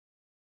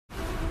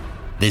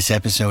This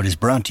episode is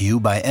brought to you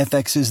by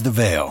FX's The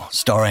Veil,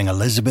 starring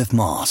Elizabeth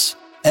Moss.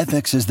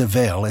 FX's The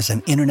Veil is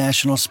an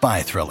international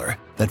spy thriller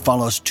that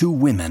follows two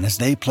women as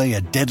they play a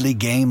deadly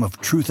game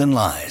of truth and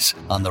lies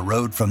on the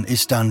road from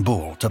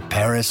Istanbul to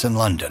Paris and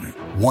London.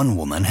 One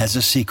woman has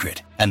a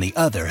secret, and the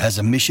other has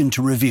a mission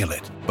to reveal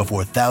it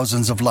before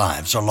thousands of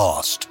lives are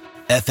lost.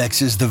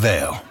 FX's The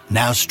Veil,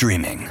 now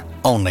streaming,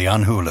 only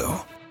on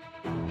Hulu.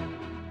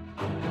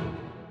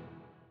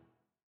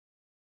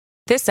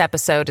 This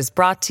episode is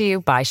brought to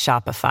you by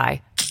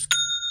Shopify.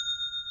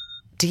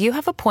 Do you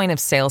have a point of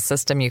sale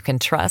system you can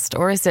trust,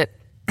 or is it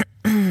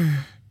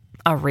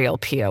a real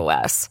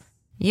POS?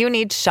 You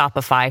need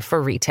Shopify for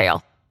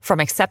retail. From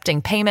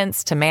accepting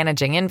payments to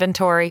managing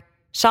inventory,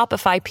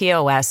 Shopify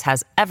POS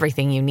has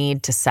everything you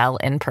need to sell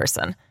in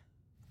person.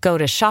 Go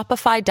to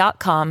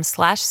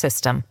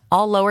shopify.com/system,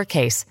 all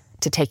lowercase,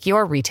 to take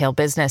your retail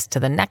business to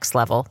the next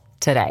level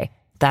today.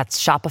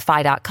 That's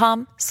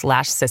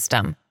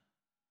shopify.com/system.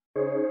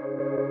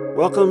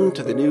 Welcome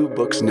to the New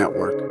Books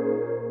Network.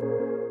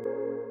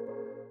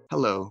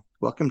 Hello,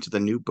 welcome to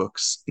the New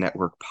Books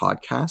Network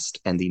podcast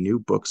and the New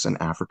Books in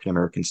African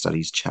American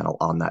Studies channel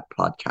on that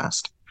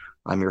podcast.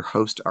 I'm your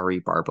host, Ari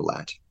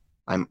Barbalat.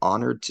 I'm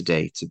honored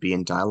today to be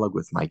in dialogue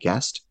with my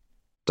guest,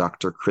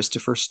 Dr.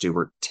 Christopher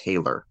Stewart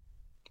Taylor.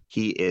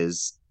 He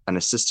is an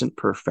assistant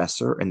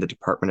professor in the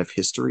Department of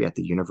History at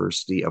the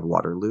University of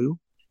Waterloo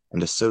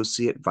and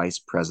associate vice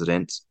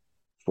president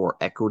for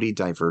Equity,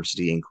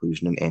 Diversity,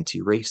 Inclusion, and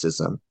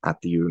Anti-Racism at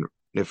the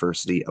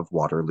University of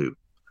Waterloo.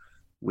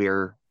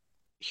 We're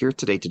here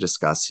today to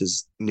discuss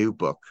his new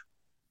book,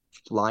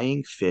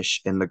 Flying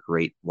Fish in the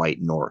Great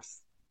White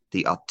North,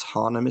 The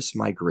Autonomous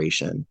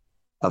Migration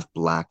of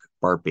Black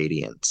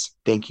Barbadians.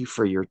 Thank you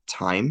for your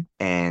time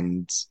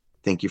and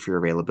thank you for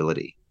your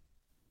availability.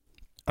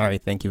 All right,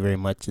 thank you very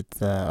much.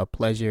 It's a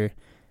pleasure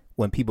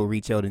when people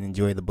reach out and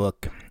enjoy the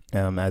book.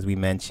 As we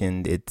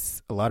mentioned,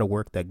 it's a lot of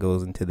work that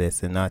goes into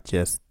this, and not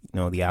just,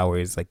 the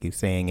hours, like you're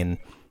saying, in,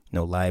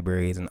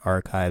 libraries and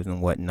archives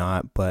and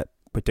whatnot, but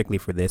particularly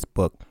for this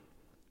book,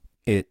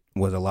 it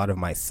was a lot of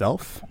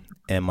myself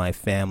and my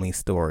family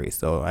story.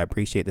 So I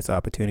appreciate this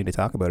opportunity to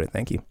talk about it.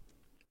 Thank you.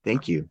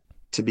 Thank you.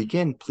 To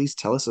begin, please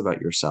tell us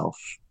about yourself.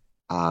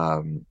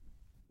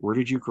 Where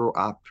did you grow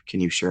up? Can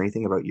you share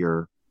anything about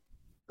your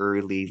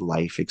early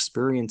life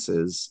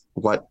experiences?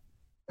 What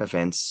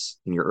events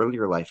in your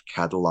earlier life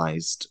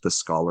catalyzed the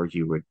scholar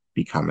you would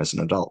become as an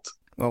adult?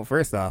 Well,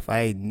 first off,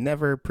 I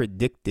never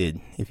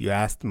predicted, if you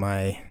asked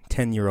my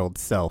 10-year-old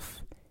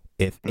self,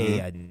 if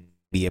A, I'd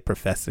be a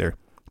professor,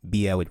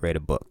 B, I would write a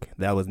book.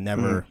 That was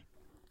never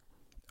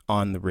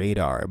on the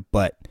radar.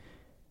 But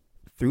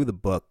through the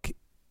book,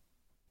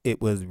 it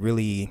was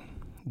really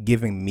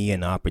giving me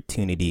an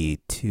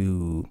opportunity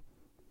to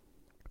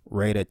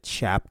write a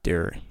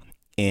chapter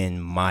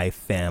in my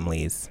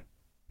family's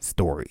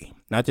story.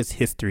 Not just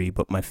history,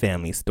 but my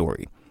family's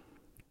story.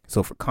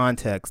 So for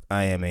context,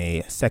 I am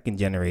a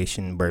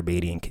second-generation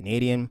Barbadian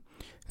Canadian.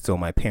 So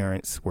my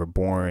parents were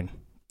born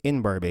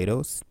in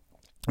Barbados.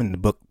 And the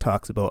book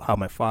talks about how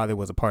my father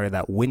was a part of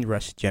that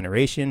Windrush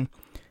generation,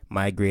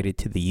 migrated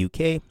to the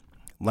UK,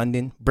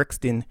 London,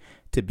 Brixton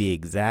to be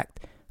exact,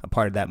 a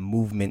part of that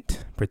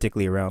movement,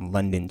 particularly around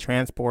London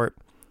transport,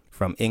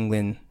 from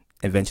England,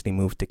 eventually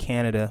moved to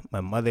Canada.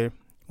 My mother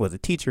was a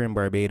teacher in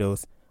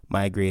Barbados,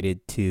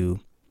 migrated to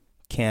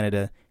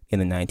Canada in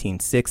the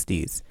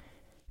 1960s.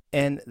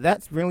 And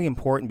that's really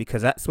important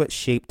because that's what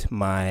shaped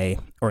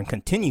or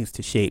continues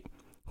to shape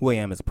who I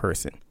am as a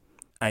person.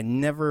 I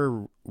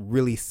never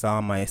really saw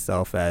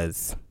myself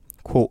as,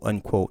 quote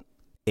unquote,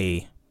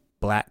 a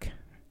black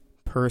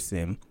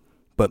person,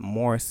 but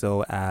more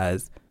so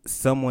as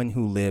someone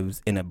who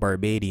lives in a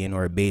Barbadian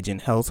or a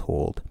Bajan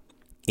household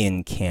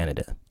in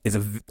Canada.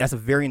 That's a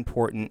very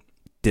important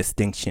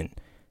distinction,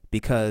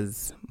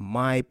 because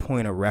my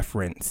point of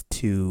reference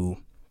to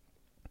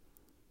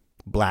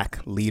black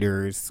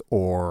leaders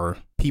or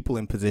people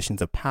in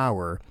positions of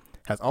power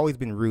has always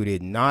been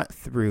rooted not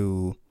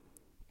through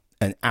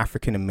an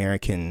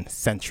African-American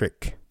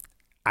centric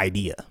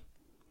idea.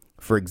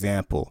 For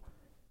example,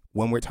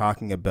 when we're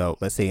talking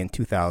about, let's say in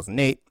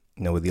 2008,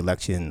 with the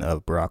election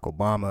of Barack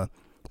Obama,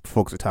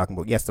 folks are talking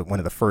about, yes, one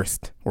of the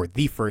first or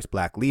the first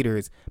black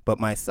leaders, but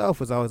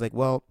myself was always like,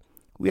 well,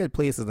 we had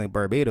places like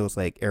Barbados,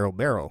 like Errol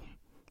Barrow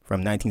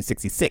from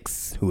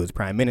 1966, who was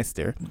prime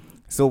minister.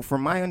 So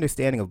from my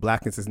understanding of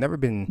blackness, has never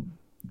been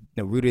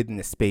rooted in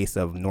the space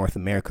of North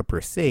America per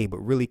se, but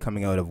really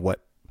coming out of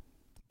what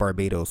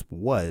Barbados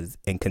was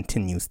and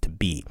continues to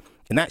be.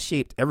 And that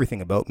shaped everything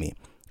about me.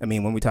 I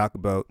mean, when we talk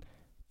about,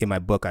 in my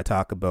book, I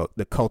talk about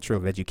the culture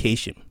of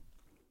education.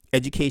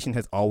 Education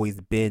has always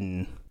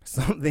been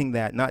something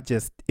that not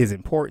just is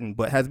important,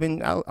 but has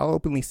been, I'll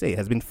openly say,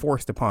 has been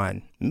forced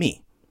upon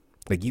me.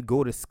 Like, you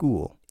go to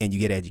school and you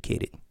get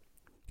educated.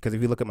 Because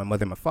if you look at my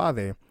mother and my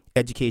father,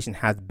 education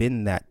has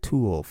been that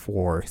tool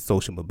for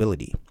social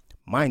mobility.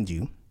 Mind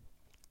you,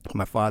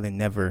 my father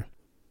never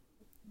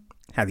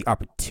had the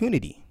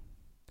opportunity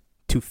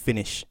to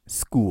finish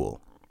school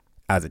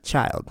as a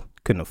child,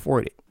 couldn't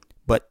afford it.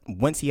 But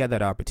once he had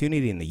that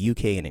opportunity in the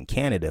UK and in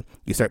Canada,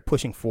 you start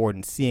pushing forward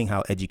and seeing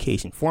how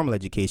education, formal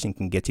education,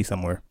 can get you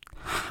somewhere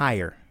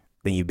higher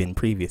than you've been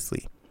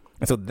previously.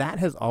 And so that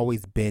has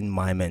always been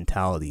my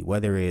mentality,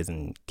 whether it is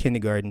in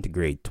kindergarten to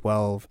grade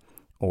 12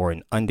 or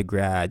in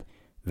undergrad,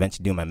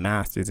 eventually doing my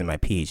master's and my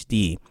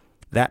PhD.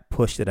 That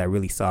push that I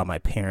really saw my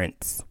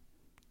parents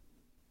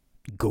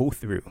go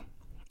through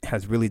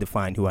has really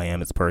defined who I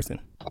am as a person.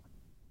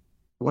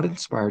 What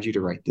inspired you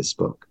to write this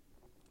book?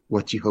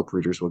 What do you hope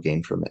readers will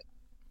gain from it?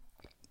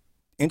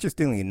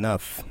 Interestingly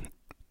enough,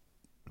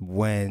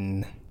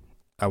 when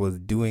I was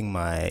doing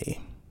my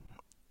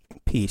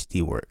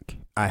PhD work,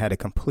 I had a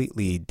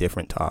completely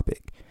different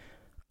topic.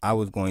 I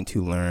was going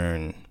to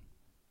learn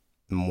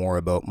more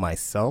about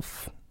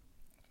myself.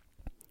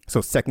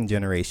 So second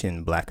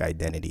generation Black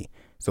identity.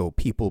 So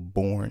people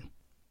born,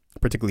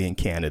 particularly in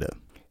Canada.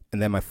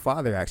 And then my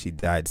father actually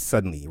died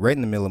suddenly, right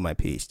in the middle of my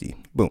PhD.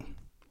 Boom,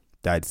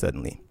 died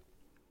suddenly.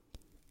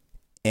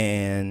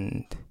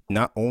 And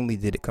not only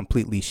did it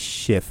completely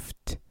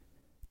shift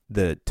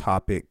the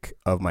topic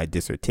of my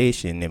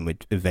dissertation, and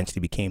which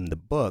eventually became the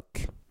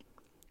book,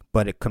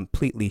 but it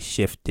completely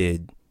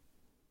shifted,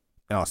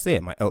 and I'll say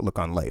it, my outlook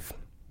on life.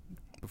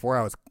 Before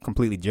I was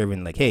completely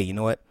driven, like, hey, you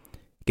know what?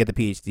 Get the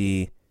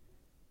PhD,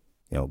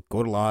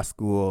 go to law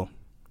school,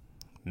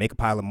 make a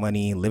pile of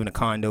money, live in a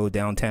condo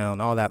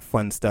downtown, all that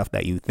fun stuff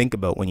that you think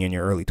about when you're in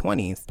your early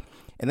 20s.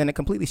 And then it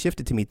completely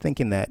shifted to me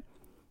thinking that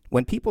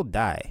when people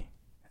die,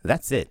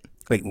 that's it.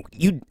 Like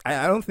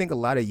I don't think a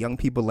lot of young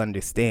people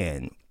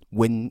understand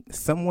when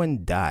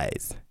someone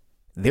dies,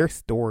 their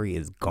story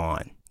is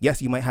gone.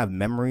 Yes, you might have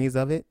memories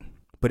of it,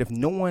 but if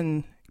no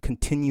one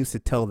continues to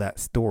tell that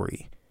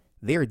story,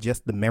 they're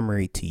just the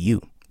memory to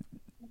you.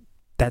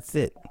 That's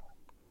it.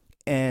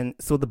 And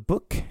so the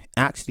book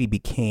actually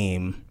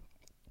became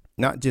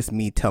not just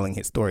me telling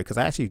his story, because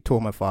I actually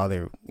told my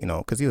father,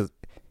 because he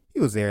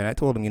was there, and I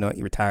told him,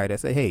 he retired. I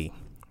said, hey,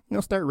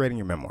 start writing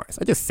your memoirs.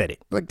 I just said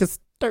it, like, just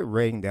start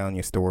writing down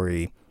your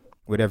story,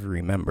 whatever you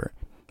remember.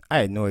 I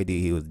had no idea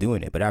he was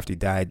doing it, but after he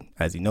died,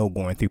 as you know,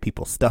 going through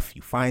people's stuff,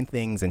 you find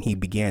things, and he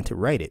began to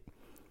write it.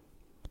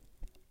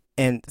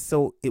 And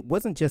so it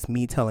wasn't just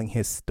me telling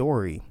his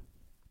story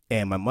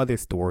and my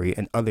mother's story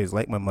and others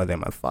like my mother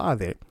and my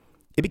father.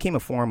 It became a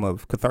form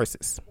of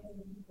catharsis.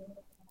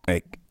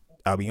 Like,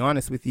 I'll be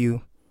honest with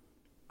you,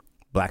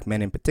 Black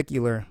men in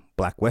particular,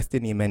 Black West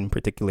Indian men in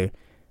particular,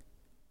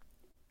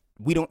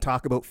 we don't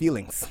talk about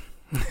feelings.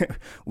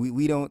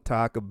 we don't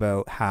talk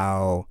about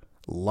how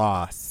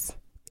loss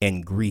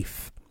and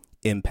grief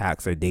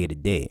impacts our day to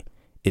day.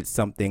 It's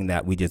something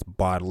that we just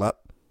bottle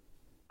up,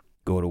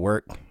 go to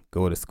work,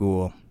 go to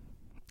school,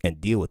 and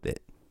deal with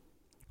it.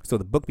 So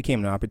the book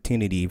became an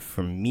opportunity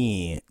for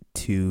me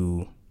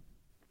to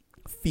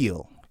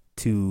feel,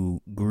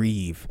 to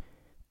grieve,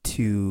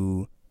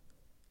 to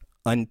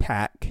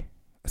unpack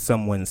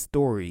someone's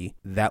story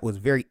that was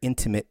very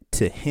intimate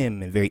to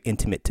him and very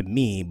intimate to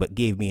me, but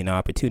gave me an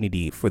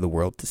opportunity for the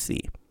world to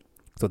see.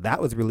 So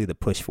that was really the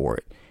push for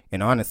it.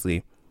 And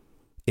honestly,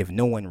 if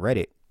no one read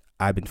it,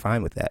 I've been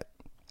fine with that,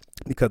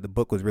 because the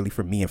book was really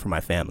for me and for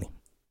my family.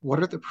 What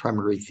are the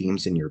primary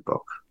themes in your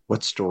book?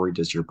 What story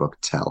does your book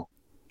tell?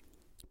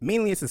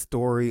 Mainly it's a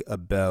story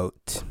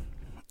about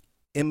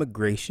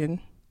immigration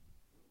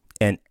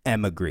and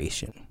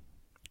emigration.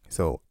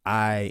 So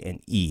I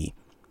and E.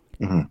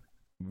 Mm-hmm.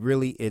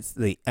 Really, it's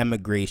the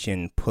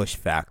emigration push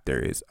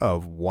factors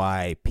of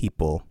why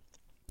people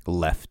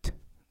left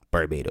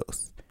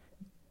Barbados.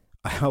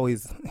 I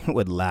always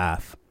would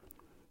laugh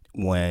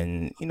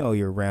when,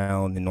 you're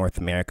around in North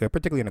America,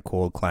 particularly in a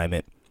cold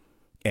climate,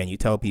 and you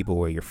tell people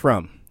where you're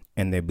from,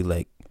 and they'd be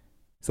like,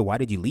 so why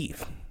did you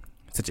leave?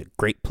 Such a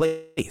great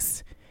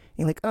place. And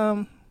you're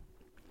like,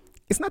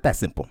 it's not that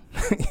simple.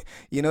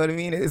 You know what I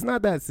mean? It's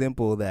not that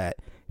simple that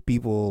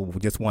people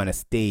just want to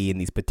stay in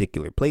these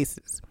particular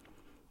places.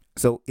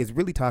 So it's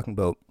really talking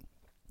about,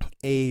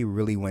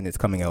 really when it's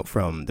coming out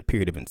from the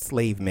period of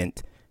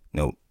enslavement,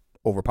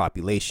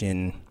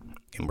 overpopulation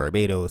in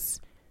Barbados,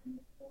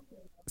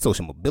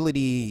 social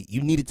mobility,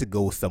 you needed to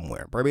go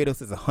somewhere.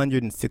 Barbados is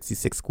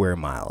 166 square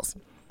miles.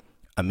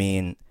 I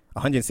mean,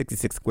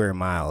 166 square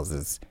miles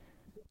is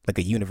like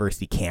a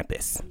university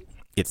campus.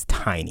 It's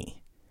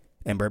tiny.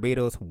 And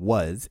Barbados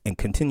was and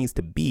continues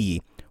to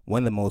be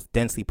one of the most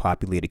densely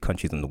populated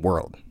countries in the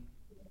world.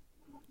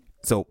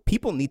 So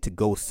people need to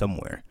go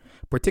somewhere,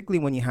 particularly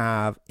when you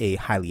have a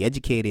highly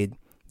educated,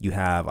 you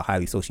have a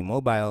highly socially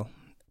mobile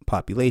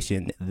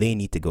population, they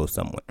need to go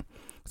somewhere.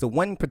 So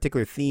one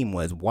particular theme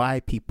was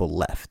why people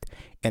left.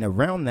 And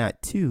around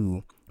that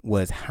too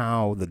was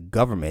how the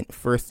government,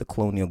 first the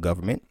colonial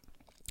government,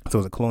 so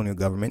it was a colonial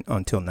government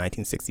until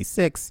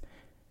 1966,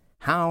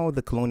 how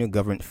the colonial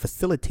government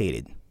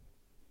facilitated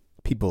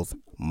people's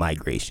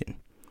migration.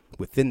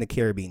 Within the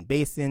Caribbean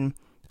basin,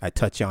 I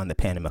touch on the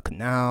Panama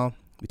Canal,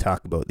 we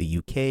talk about the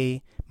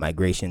UK,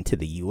 migration to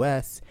the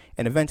US,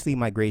 and eventually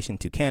migration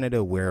to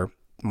Canada, where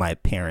my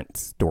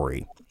parents'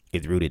 story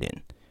is rooted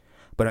in.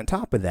 But on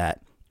top of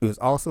that, it was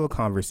also a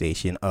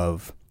conversation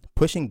of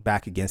pushing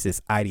back against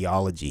this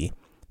ideology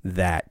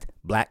that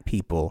black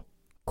people,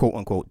 quote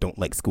unquote, don't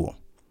like school,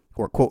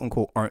 or quote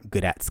unquote aren't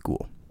good at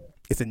school.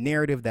 It's a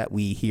narrative that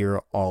we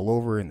hear all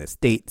over in the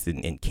States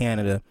and in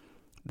Canada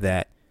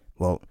that,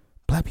 well,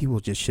 black people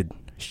just should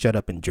shut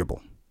up and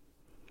dribble.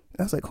 And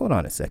I was like, hold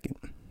on a second.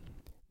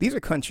 These are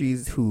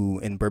countries who,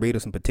 in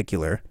Barbados in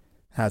particular,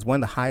 has one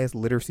of the highest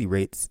literacy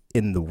rates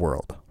in the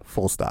world,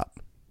 full stop.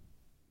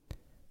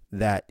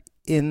 That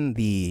in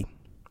the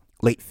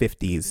late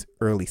 50s,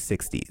 early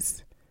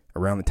 60s,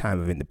 around the time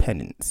of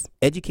independence,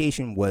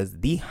 education was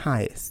the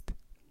highest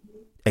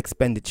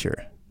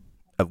expenditure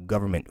of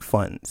government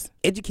funds.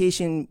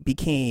 Education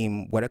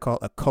became what I call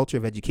a culture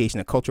of education,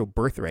 a cultural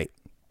birthright.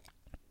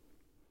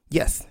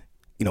 Yes,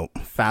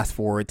 fast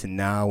forward to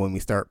now when we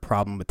start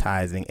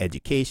problematizing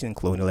education,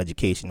 colonial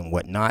education and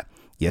whatnot.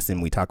 Yes,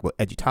 and we talk about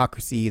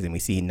edutocracies, and we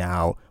see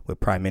now with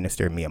Prime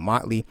Minister Mia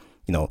Mottley,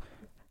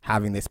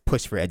 having this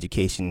push for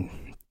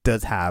education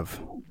does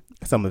have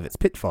some of its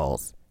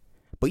pitfalls.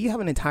 But you have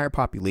an entire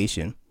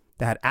population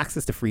that had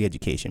access to free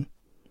education,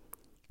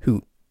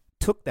 who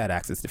took that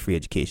access to free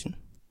education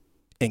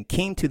and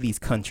came to these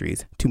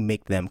countries to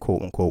make them,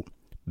 quote unquote,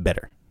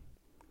 better.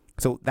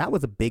 So that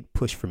was a big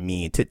push for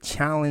me to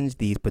challenge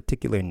these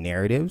particular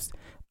narratives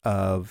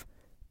of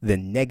the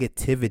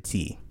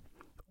negativity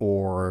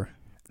or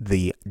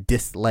the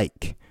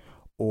dislike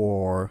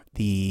or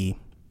the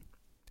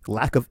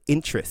lack of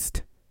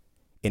interest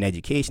in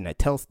education. I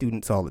tell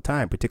students all the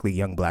time, particularly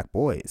young black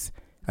boys,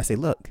 I say,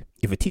 look,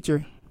 if a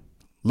teacher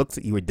looks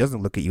at you or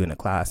doesn't look at you in a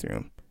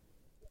classroom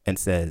and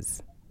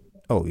says,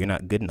 oh, you're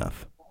not good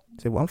enough,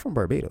 I say, well, I'm from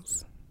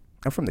Barbados.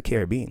 I'm from the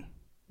Caribbean.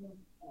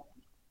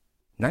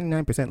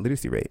 99%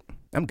 literacy rate.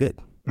 I'm good.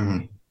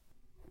 Mm-hmm.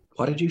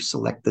 Why did you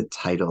select the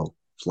title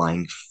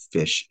Flying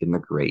Fish in the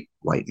Great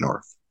White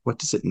North? What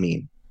does it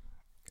mean?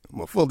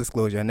 Well, full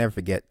disclosure, I never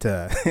forget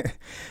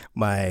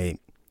my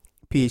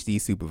PhD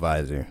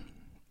supervisor.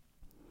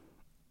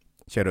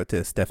 Shout out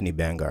to Stephanie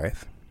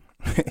Bangarth.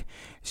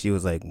 She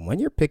was like, when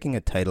you're picking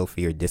a title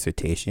for your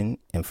dissertation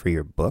and for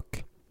your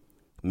book,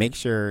 make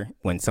sure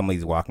when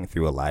somebody's walking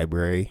through a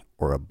library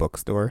or a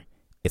bookstore,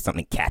 it's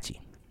something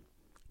catchy.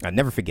 I'll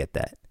never forget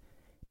that.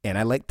 And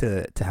I like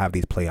to have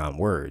these play on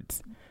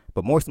words.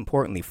 But most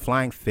importantly,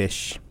 flying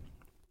fish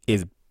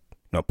is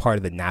part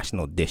of the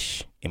national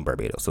dish in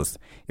Barbados. So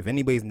if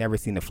anybody's never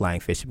seen a flying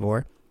fish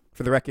before,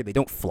 for the record, they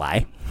don't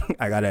fly.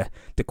 I gotta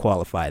to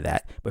qualify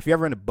that. But if you're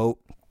ever in a boat,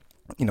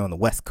 on the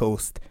West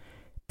Coast,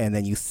 and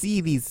then you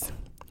see these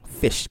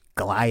fish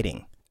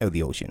gliding out of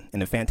the ocean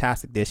in a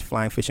fantastic dish,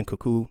 flying fish and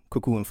cuckoo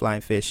and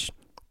flying fish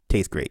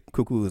taste great.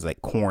 Cuckoo is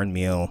like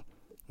cornmeal,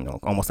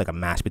 almost like a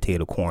mashed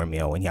potato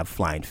cornmeal, and you have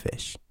flying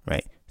fish,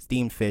 right?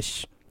 Steamed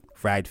fish,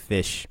 fried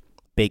fish,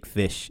 baked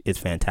fish is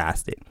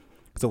fantastic.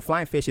 So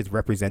flying fish is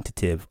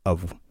representative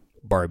of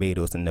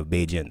Barbados and the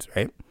Bajans,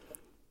 right?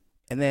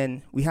 And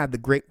then we have the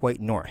Great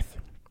White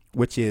North,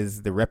 which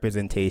is the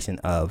representation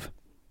of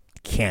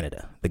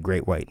Canada, the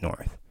Great White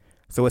North.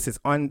 So it's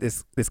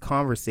this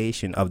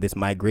conversation of this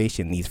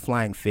migration, these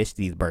flying fish,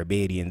 these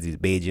Barbadians, these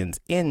Bajans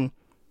in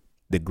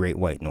the Great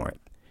White North.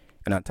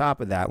 And on top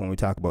of that, when we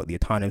talk about the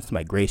autonomous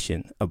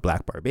migration of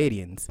Black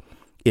Barbadians,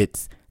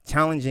 it's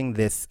challenging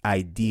this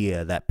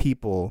idea that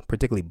people,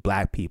 particularly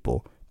Black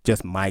people,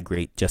 just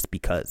migrate just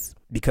because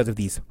of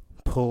these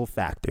pull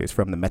factors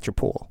from the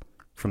metropole,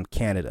 from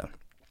Canada,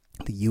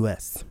 the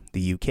US,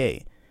 the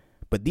UK.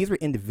 But these were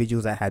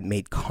individuals that had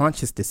made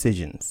conscious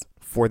decisions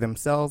for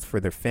themselves, for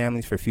their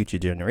families, for future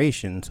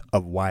generations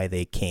of why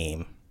they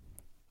came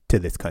to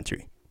this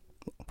country,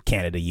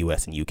 Canada,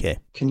 US, and UK.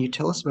 Can you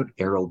tell us about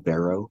Errol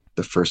Barrow,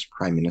 the first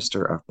Prime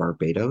Minister of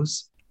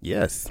Barbados?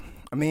 Yes.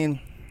 I mean,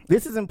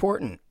 this is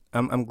important.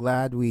 I'm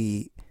glad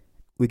we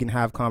can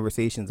have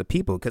conversations of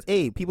people because,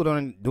 people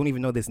don't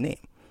even know this name.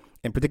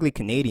 And particularly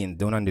Canadians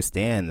don't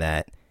understand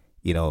that,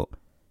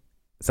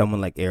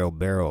 someone like Errol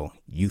Barrow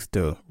used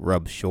to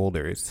rub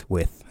shoulders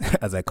with,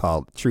 as I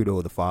call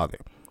Trudeau the father.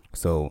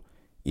 So,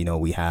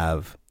 we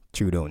have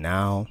Trudeau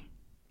now,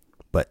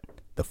 but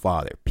the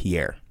father,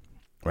 Pierre,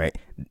 right?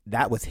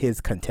 That was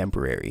his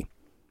contemporary.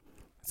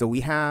 So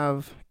we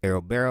have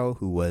Errol Barrow,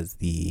 who was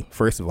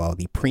first of all,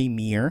 the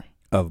premier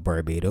of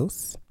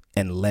Barbados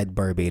and led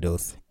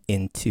Barbados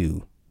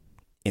into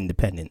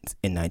independence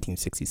in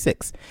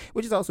 1966,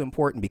 which is also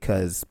important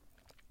because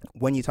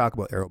when you talk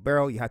about Errol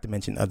Barrow, you have to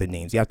mention other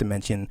names. You have to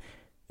mention,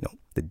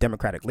 the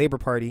Democratic Labour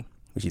Party,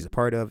 which he's a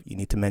part of. You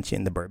need to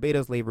mention the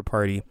Barbados Labour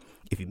Party.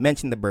 If you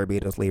mention the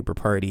Barbados Labour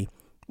Party,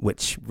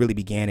 which really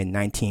began in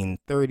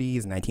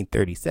 1930s,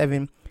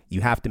 1937,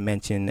 you have to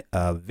mention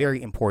a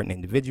very important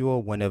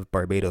individual, one of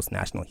Barbados'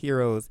 national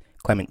heroes,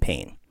 Clement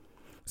Payne.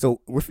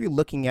 So if you're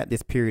looking at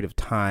this period of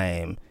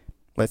time,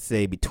 let's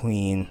say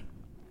between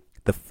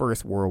the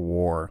First World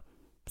War,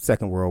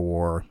 Second World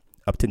War,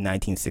 up to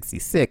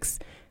 1966,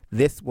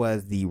 this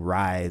was the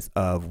rise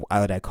of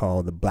what I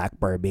call the Black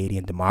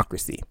Barbadian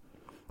democracy,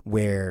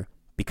 where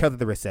because of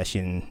the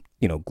recession,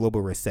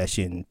 global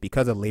recession,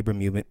 because of labor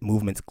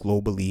movements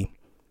globally,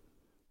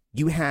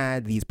 you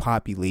had these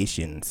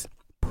populations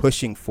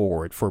pushing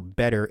forward for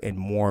better and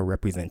more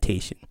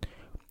representation.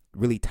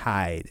 really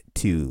tied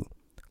to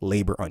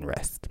labor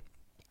unrest.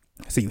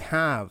 So you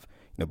have,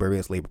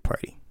 Barbados Labor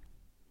Party,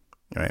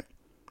 right,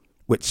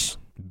 which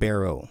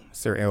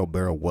Sir Errol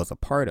Barrow was a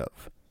part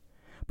of.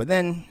 But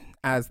then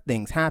as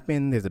things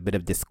happen, there's a bit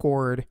of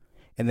discord,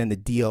 and then the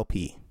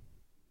DLP,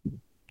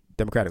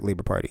 Democratic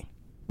Labour Party,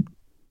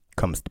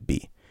 comes to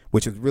be,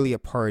 which is really a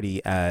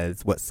party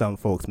as what some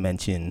folks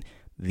mention,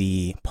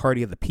 the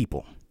party of the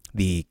people,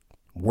 the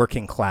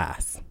working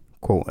class,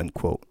 quote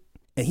unquote.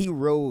 And he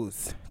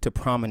rose to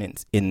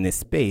prominence in this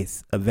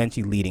space,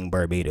 eventually leading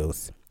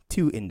Barbados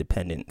to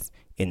independence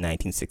in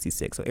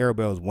 1966. So Errol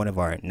Barrow is one of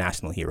our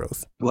national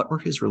heroes. What were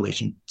his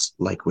relations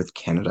like with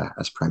Canada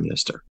as Prime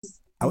Minister?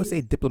 I would say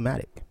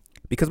diplomatic,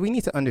 because we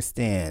need to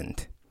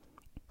understand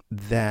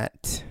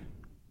that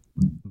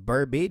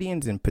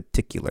Barbadians in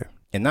particular,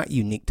 and not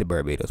unique to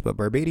Barbados, but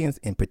Barbadians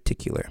in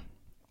particular,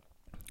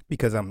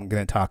 because I'm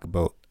going to talk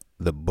about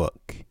the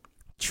book,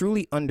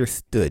 truly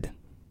understood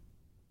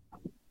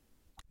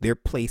their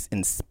place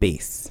in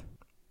space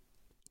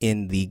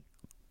in the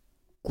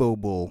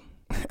global,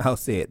 I'll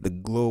say it, the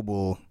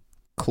global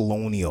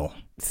colonial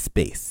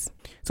space.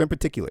 So in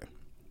particular,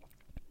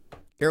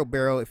 Errol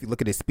Barrow, if you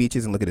look at his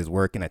speeches and look at his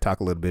work, and I talk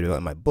a little bit about it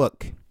in my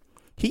book,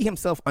 he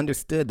himself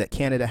understood that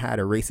Canada had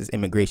a racist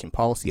immigration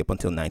policy up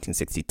until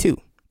 1962.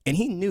 And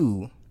he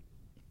knew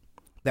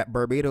that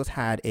Barbados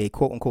had a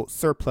quote-unquote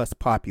surplus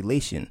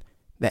population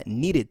that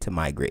needed to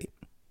migrate.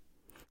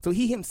 So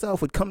he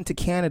himself would come to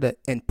Canada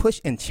and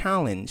push and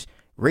challenge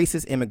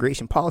racist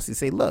immigration policy,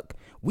 say, look,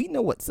 we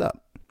know what's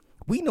up.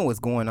 We know what's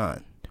going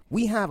on.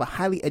 We have a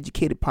highly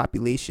educated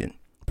population,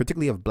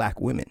 particularly of black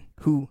women,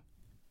 who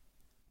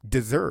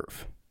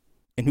deserve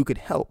and who could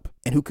help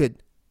and who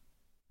could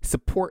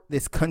support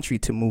this country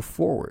to move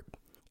forward.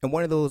 And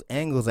one of those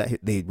angles that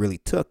they really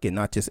took, and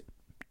not just,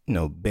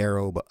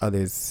 Barrow, but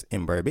others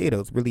in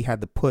Barbados, really had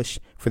the push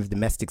for the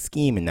domestic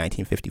scheme in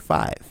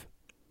 1955.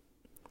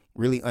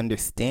 Really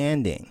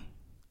understanding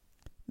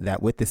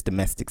that with this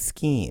domestic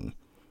scheme,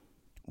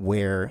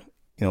 where,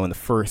 in the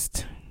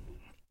first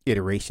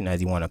iteration, as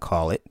you want to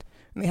call it,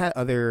 and they had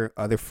other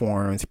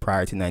forms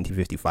prior to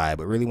 1955,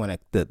 but really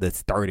the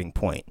starting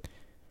point,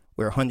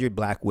 where 100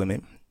 black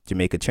women, from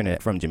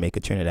Jamaica,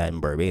 Trinidad,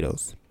 and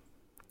Barbados,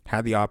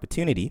 had the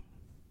opportunity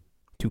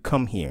to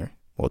come here,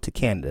 to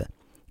Canada,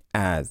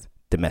 as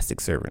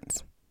domestic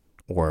servants,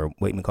 or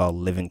what we call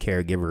live-in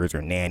caregivers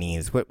or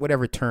nannies,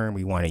 whatever term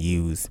we want to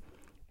use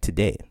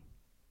today.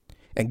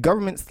 And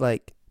governments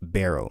like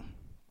Barrow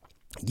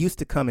used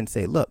to come and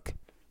say, look,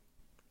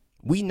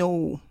 we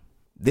know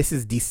this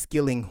is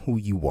de-skilling who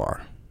you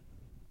are.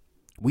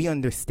 We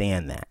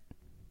understand that.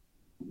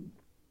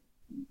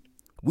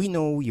 We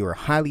know you're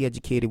highly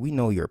educated. We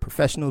know you're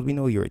professionals. We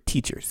know you're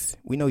teachers.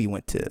 We know you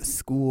went to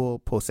school,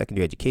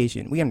 post-secondary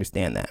education. We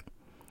understand that.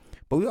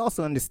 But we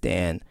also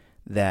understand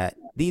that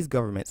these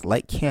governments,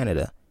 like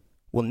Canada,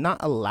 will not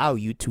allow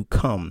you to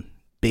come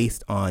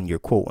based on your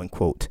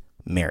quote-unquote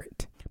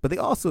merit. But they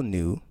also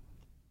knew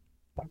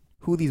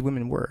who these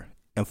women were.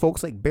 And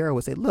folks like Barrow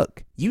would say,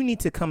 look, you need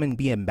to come and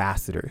be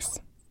ambassadors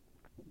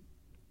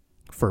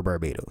for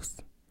Barbados.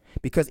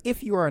 Because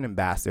if you are an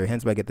ambassador,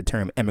 hence why I get the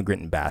term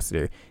immigrant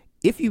ambassador,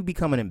 if you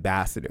become an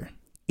ambassador,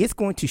 it's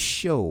going to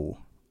show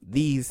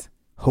these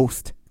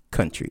host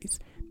countries,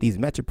 these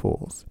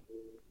metropoles,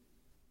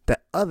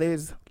 that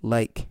others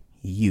like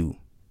you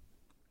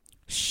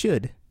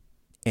should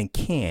and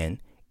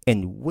can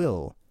and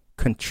will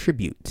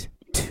contribute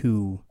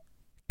to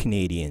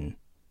Canadian,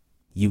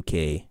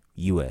 UK,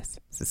 US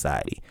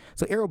society.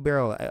 So Errol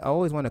Barrow, I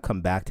always want to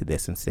come back to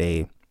this and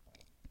say,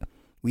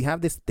 we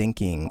have this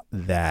thinking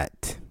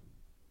that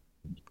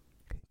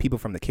people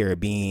from the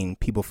Caribbean,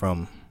 people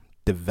from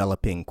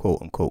developing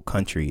quote unquote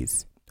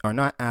countries are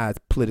not as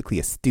politically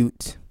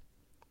astute,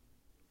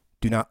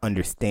 do not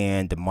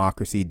understand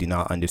democracy, do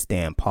not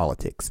understand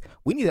politics.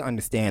 We need to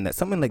understand that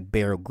someone like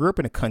Barrow grew up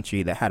in a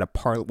country that had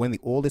one of the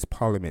oldest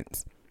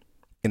parliaments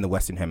in the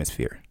Western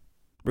Hemisphere.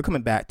 We're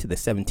coming back to the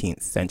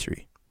 17th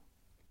century.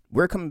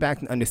 We're coming back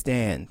to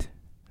understand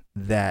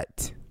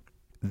that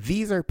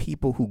these are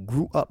people who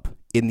grew up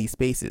in these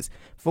spaces.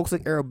 Folks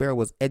like Errol Barrow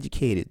was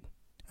educated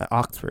at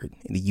Oxford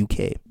in the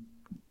UK.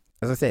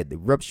 As I said, they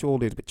rubbed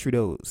shoulders with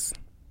Trudeau's,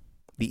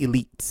 the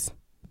elites,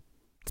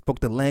 spoke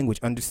the language,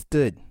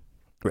 understood,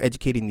 were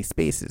educated in these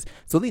spaces.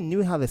 So they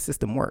knew how the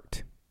system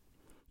worked.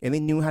 And they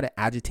knew how to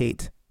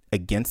agitate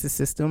against the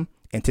system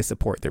and to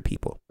support their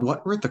people.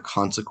 What were the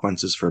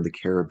consequences for the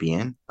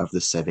Caribbean of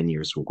the 7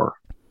 Years' War?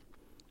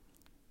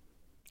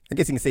 I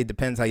guess you can say it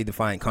depends how you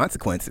define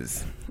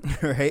consequences,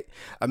 right?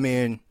 I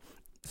mean,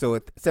 so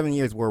with 7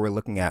 Years' War, we're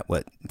looking at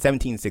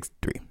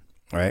 1763,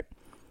 right?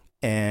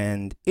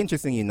 And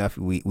interestingly enough,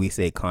 we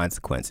say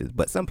consequences,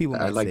 but some people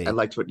might say... I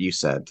liked what you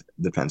said.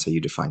 Depends how you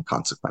define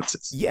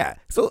consequences. Yeah.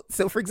 So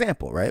for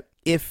example, right?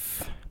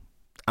 If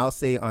I'll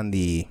say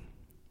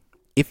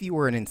if you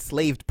were an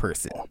enslaved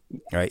person,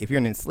 right? If you're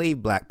an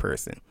enslaved black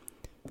person,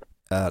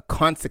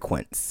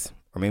 consequence,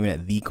 or maybe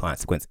not the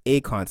consequence,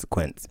 a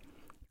consequence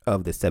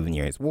of the 7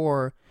 Years'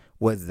 War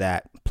was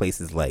that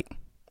places like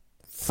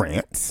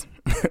France,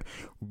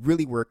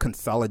 really were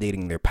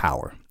consolidating their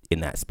power in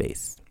that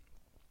space.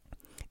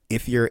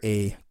 If you're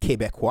a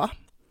Quebecois,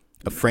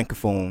 a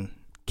Francophone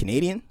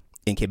Canadian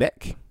in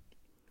Quebec,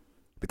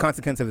 the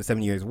consequence of the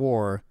 7 Years'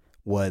 War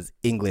was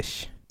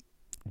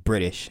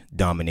English-British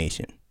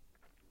domination.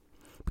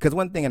 Because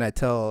one thing, and I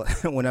tell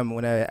when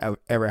I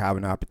ever have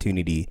an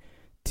opportunity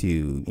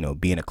to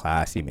be in a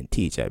classroom and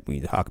teach,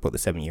 we talk about the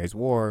 7 Years'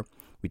 War,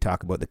 we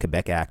talk about the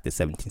Quebec Act of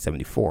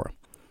 1774,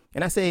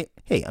 and I say,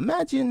 hey,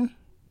 imagine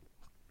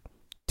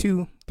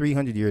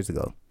 200-300 years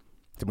ago.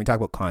 So when we talk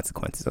about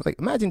consequences, I was like,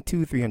 imagine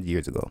 200-300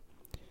 years ago,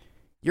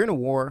 you're in a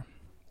war.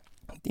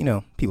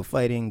 People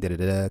fighting,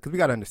 because we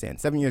got to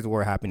understand, 7 Years'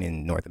 War happened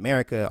in North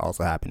America,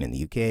 also happened in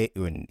the UK,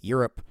 or in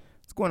Europe.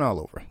 It's going all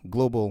over.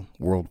 Global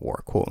world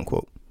war, quote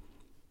unquote.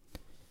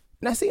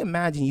 And I say,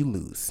 imagine you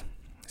lose.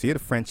 So you're the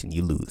French and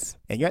you lose.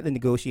 And you're at the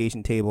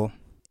negotiation table,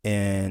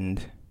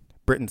 and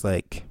Britain's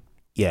like,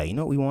 yeah, you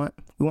know what we want?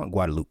 We want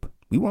Guadeloupe.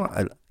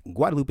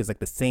 Guadeloupe is like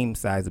the same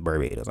size as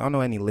Barbados. I don't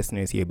know any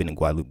listeners here have been in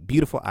Guadeloupe.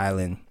 Beautiful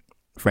island,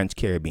 French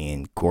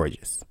Caribbean,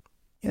 gorgeous.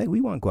 Yeah, we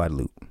want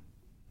Guadeloupe.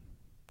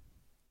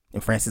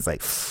 And France is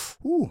like,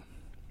 ooh,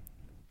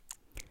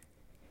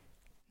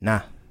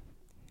 nah,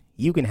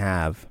 you can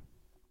have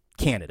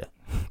Canada.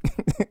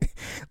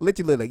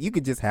 Literally, like, you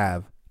could just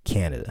have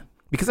Canada.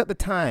 Because at the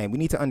time, we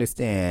need to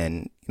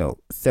understand,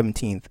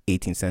 17th,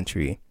 18th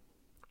century,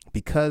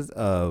 because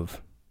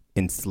of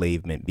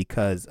enslavement,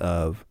 because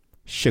of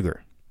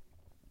sugar,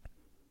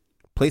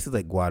 places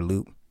like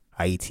Guadeloupe,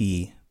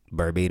 Haiti,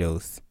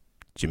 Barbados,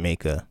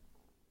 Jamaica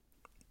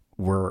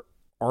were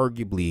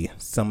arguably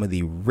some of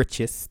the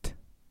richest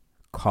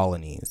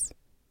colonies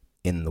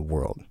in the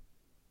world.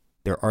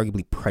 They're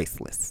arguably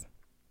priceless.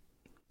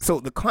 So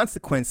the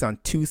consequence on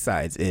two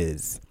sides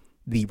is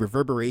the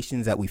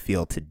reverberations that we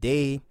feel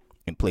today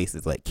in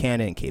places like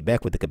Canada and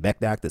Quebec with the Quebec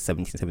Act of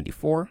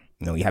 1774.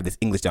 You have this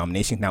English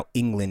domination. Now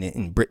England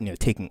and Britain are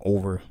taking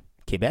over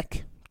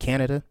Quebec,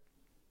 Canada.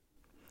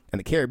 And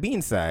the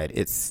Caribbean side,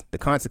 it's the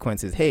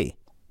consequences. Hey,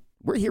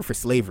 we're here for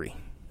slavery,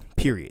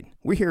 period.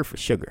 We're here for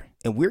sugar.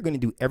 And we're going to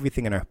do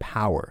everything in our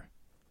power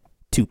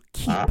to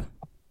keep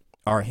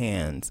our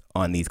hands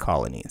on these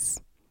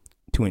colonies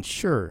to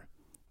ensure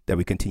that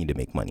we continue to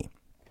make money.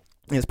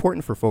 And it's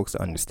important for folks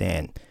to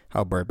understand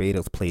how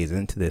Barbados plays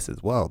into this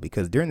as well,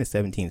 because during the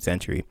 17th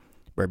century,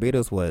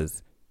 Barbados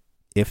was,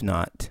 if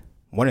not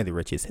one of the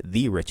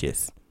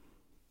richest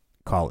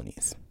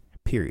colonies,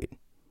 period,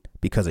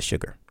 because of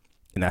sugar.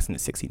 And that's in the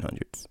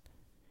 1600s.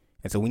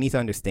 And so we need to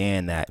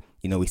understand that,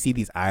 we see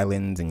these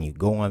islands and you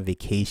go on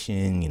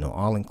vacation,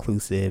 all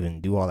inclusive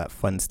and do all that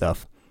fun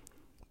stuff.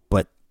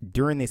 But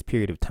during this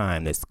period of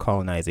time, this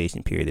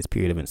colonization period, this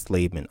period of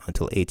enslavement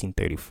until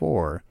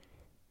 1834,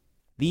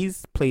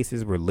 these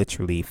places were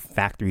literally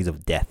factories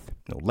of death.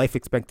 Life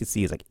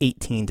expectancy is like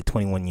 18 to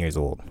 21 years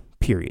old,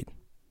 period.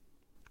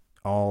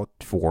 All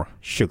for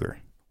sugar,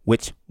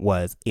 which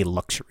was a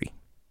luxury,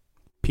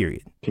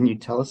 period. Can you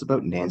tell us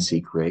about Nancy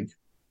Grigg?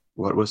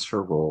 What was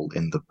her role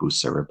in the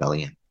Busa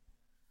Rebellion?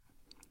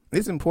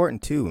 This is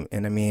important too.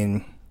 And I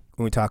mean,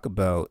 when we talk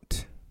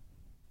about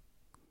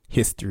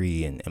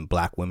history and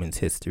black women's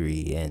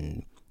history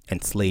and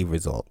slave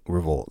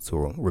revolts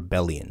or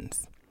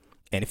rebellions,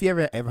 and if you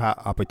ever have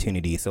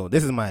opportunity, so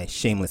this is my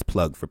shameless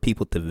plug for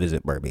people to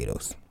visit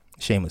Barbados.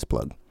 Shameless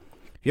plug.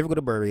 If you ever go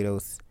to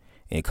Barbados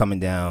and you're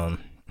coming down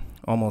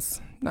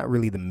almost not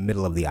really the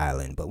middle of the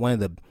island, but one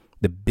of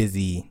the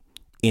busy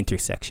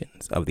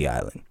intersections of the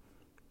island,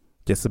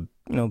 just a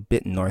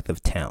bit north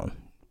of town,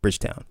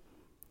 Bridgetown,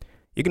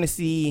 you're gonna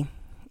see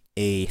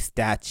a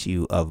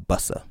statue of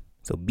Bussa,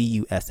 so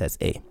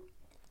Bussa.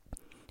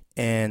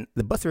 And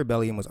the Bussa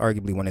Rebellion was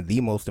arguably one of the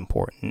most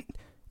important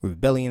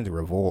rebellions or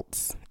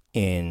revolts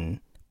in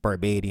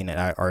Barbadian and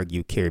I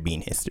argue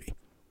Caribbean history.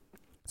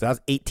 So that was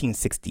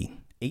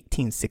 1816,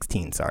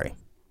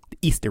 the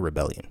Easter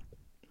Rebellion.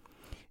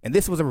 And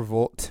this was a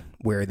revolt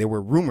where there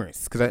were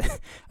rumors, because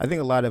I think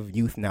a lot of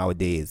youth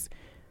nowadays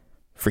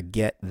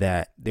forget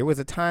that there was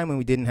a time when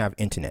we didn't have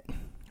internet.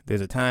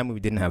 There's a time when we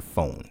didn't have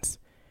phones.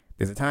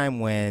 There's a time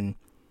when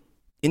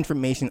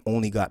information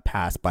only got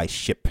passed by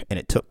ship, and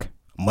it took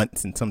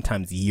months and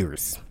sometimes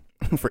years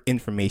for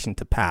information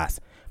to pass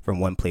from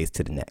one place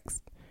to the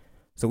next.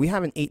 So we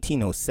have in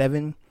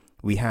 1807,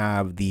 we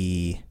have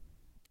the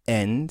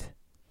end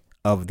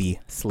of the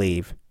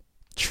slave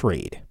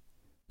trade.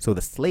 So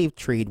the slave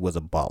trade was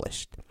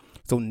abolished.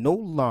 So no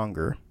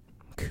longer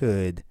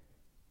could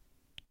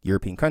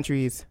European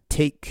countries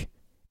take,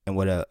 and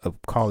what a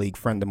colleague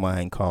friend of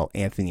mine called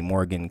Anthony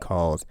Morgan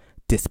calls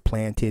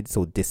displanted,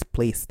 so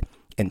displaced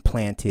and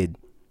planted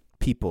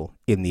people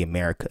in the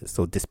Americas.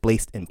 So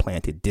displaced and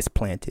planted,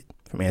 displanted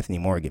from Anthony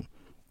Morgan.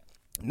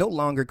 No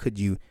longer could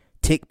you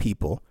take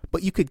people,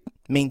 but you could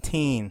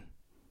maintain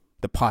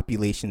the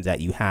populations that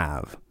you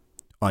have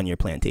on your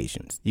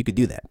plantations. You could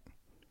do that.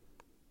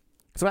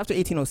 So after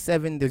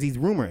 1807, there's these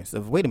rumors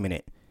of, wait a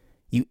minute,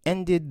 you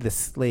ended the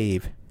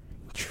slave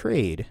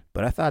trade,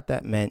 but I thought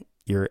that meant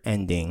you're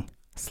ending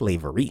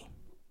slavery.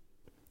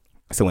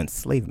 So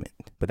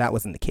enslavement, but that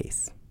wasn't the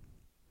case.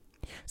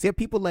 So you have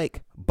people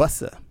like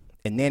Bussa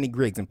and Nanny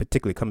Griggs, in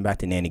particular, coming back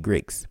to Nanny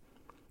Griggs,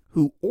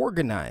 who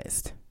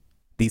organized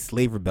these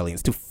slave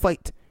rebellions to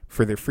fight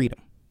for their freedom.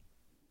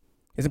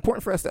 It's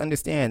important for us to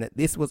understand that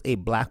this was a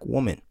black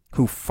woman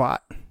who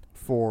fought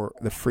for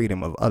the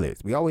freedom of others.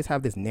 We always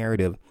have this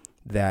narrative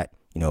that,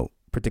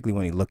 particularly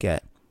when you look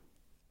at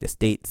the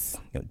states,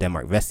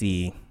 Denmark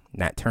Vesey,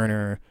 Nat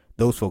Turner,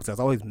 those folks, there's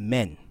always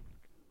men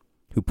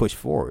who push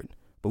forward.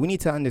 But we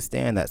need to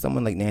understand that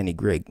someone like Nanny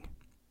Grigg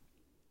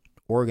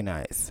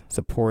organized,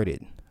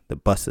 supported the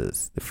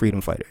Bussas, the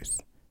freedom fighters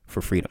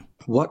for freedom.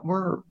 What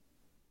were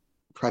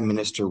Prime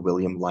Minister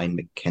William Lyon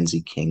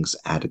Mackenzie King's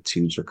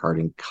attitudes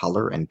regarding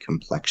color and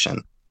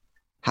complexion?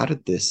 How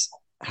did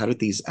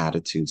these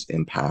attitudes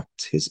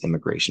impact his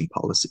immigration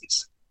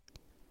policies?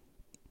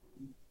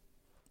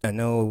 I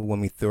know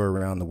when we throw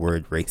around the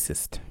word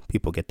racist,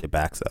 people get their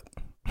backs up,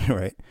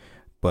 right?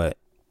 But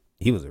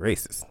he was a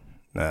racist.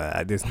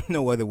 There's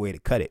no other way to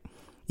cut it.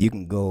 You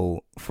can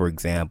go, for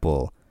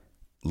example,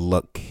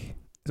 so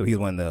he was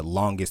one of the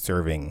longest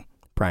serving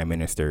prime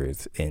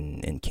ministers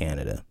in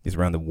Canada. It's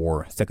around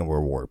the Second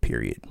World War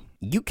period.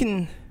 You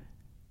can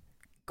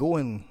go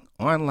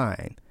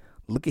online,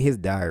 look at his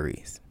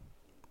diaries,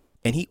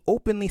 and he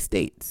openly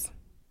states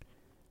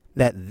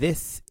that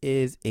this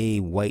is a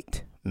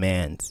white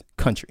man's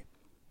country.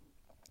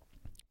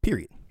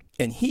 Period.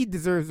 And he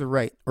reserves the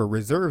right,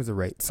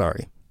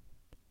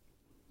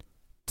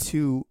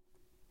 to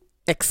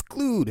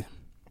exclude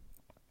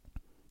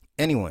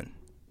anyone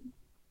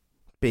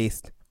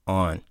based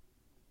on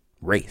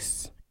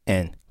race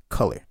and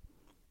color.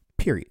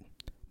 Period.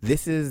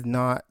 This is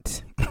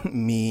not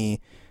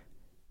me,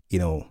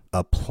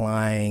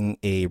 applying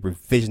a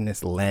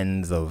revisionist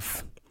lens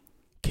of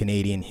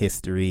Canadian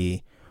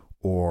history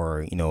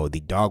or,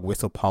 the dog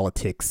whistle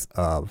politics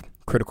of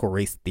critical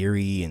race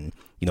theory and,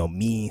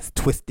 me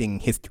twisting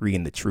history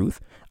and the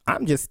truth.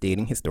 I'm just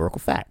stating historical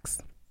facts.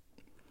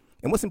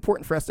 And what's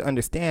important for us to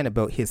understand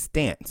about his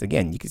stance,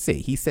 again, you could say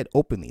he said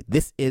openly,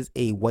 this is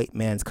a white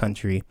man's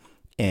country,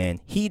 and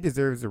he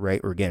deserves the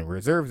right, or again,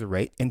 reserves the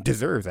right, and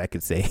deserves, I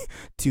could say,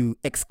 to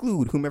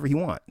exclude whomever he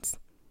wants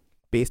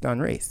based on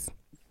race.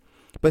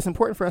 But it's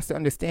important for us to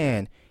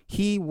understand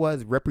he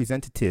was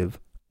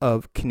representative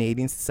of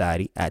Canadian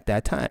society at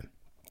that time.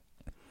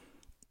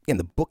 And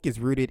the book is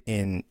rooted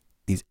in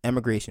these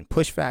immigration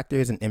push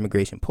factors and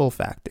immigration pull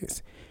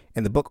factors.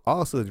 And the book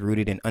also is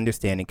rooted in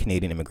understanding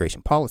Canadian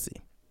immigration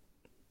policy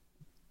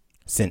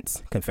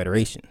since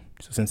Confederation,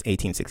 so since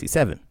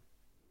 1867.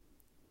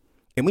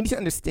 And we need to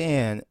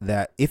understand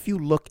that if you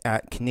look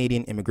at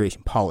Canadian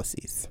immigration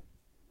policies,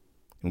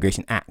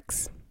 immigration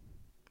acts,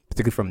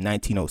 particularly from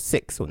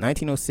 1906, so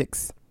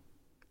 1906,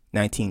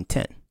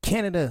 1910,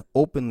 Canada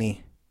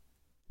openly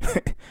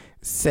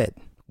said,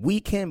 we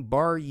can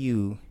bar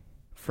you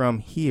from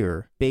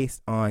here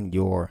based on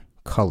your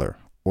color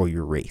or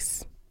your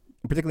race.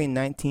 And particularly in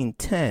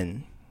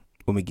 1910,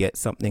 when we get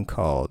something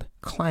called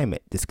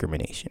climate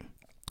discrimination.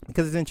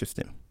 Because it's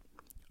interesting.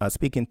 I was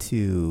speaking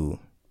to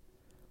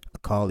a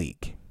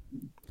colleague,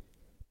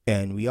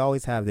 and we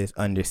always have this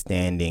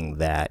understanding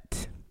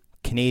that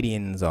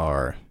Canadians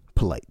are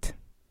polite.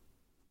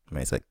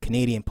 Right? It's like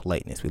Canadian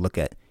politeness. We look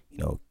at,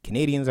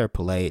 Canadians are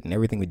polite and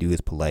everything we do is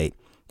polite.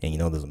 And,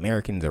 those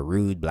Americans are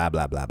rude, blah,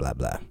 blah, blah, blah,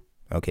 blah.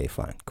 Okay,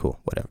 fine, cool,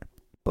 whatever.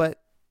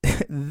 But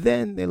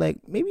then they're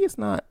like, maybe it's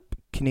not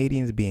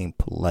Canadians being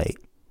polite,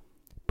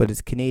 but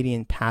it's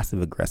Canadian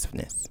passive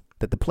aggressiveness.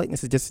 That the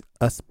politeness is just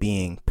us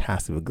being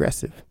passive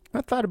aggressive.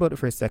 I thought about it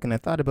for a second. I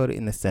thought about it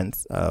in the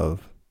sense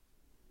of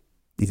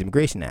these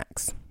immigration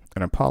acts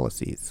and our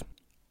policies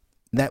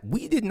that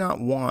we did not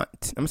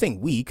want. I'm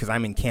saying we because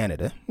I'm in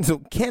Canada. So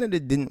Canada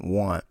didn't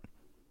want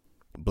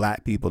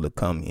black people to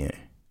come here,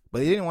 but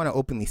they didn't want to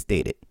openly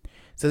state it.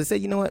 So they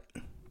said, you know what?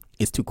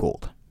 It's too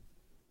cold.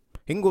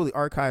 You can go to the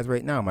archives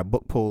right now. My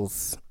book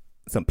pulls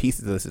some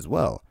pieces of this as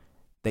well.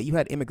 That you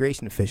had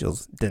immigration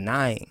officials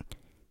denying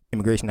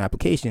immigration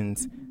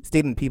applications,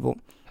 stating to people,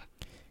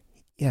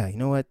 yeah, you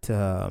know what?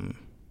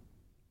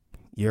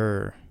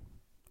 Your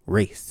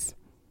race,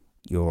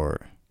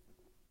 your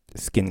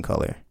skin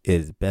color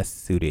is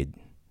best suited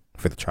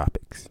for the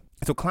tropics.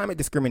 So climate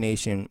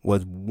discrimination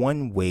was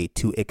one way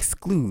to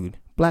exclude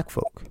black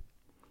folk.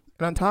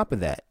 And on top of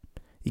that,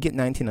 you get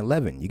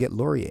 1911, you get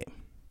Laurier.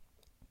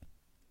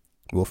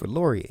 Wilfrid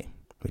Laurier,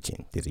 which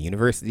there's a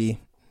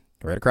university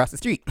right across the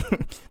street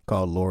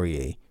called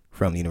Laurier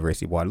from the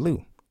University of Waterloo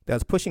that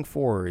was pushing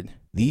forward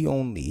the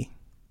only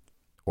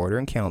order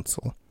in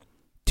council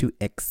to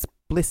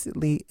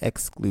explicitly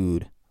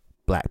exclude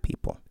black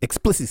people.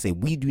 Explicitly say,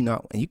 we do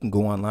not, and you can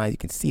go online, you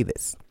can see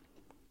this.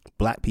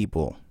 Black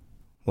people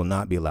will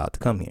not be allowed to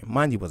come here.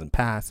 Mind you, it wasn't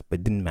passed, but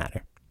it didn't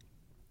matter.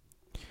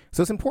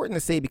 So it's important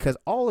to say because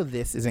all of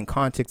this is in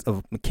context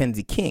of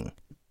Mackenzie King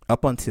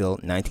up until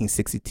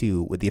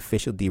 1962 with the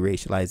official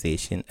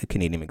deracialization of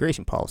Canadian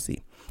immigration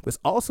policy. It's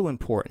also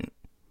important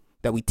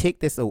that we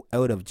take this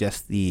out of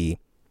just the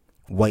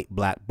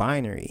white-black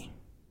binary.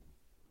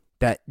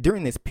 That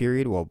during this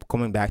period, well,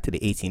 coming back to the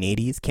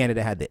 1880s,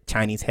 Canada had the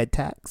Chinese head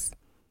tax.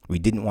 We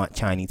didn't want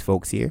Chinese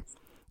folks here.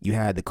 You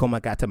had the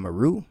Komagata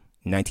Maru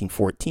in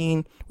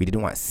 1914. We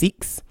didn't want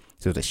Sikhs.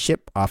 So it was a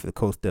ship off the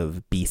coast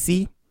of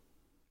BC.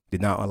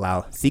 Did not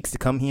allow Sikhs to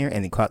come here.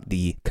 And they called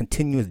the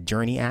Continuous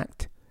Journey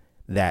Act,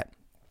 that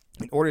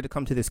in order to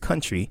come to this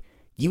country,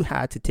 you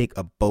had to take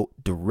a boat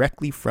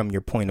directly from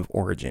your point of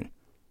origin.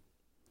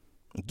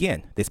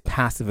 Again, this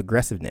passive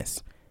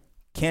aggressiveness.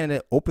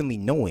 Canada openly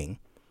knowing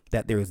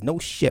that there is no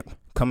ship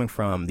coming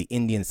from the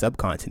Indian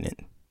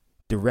subcontinent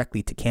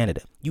directly to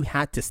Canada. You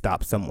had to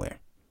stop somewhere.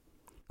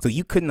 So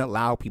you couldn't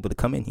allow people to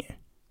come in here,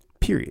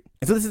 period.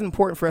 And so this is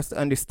important for us to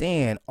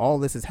understand. All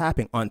this is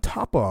happening on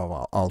top of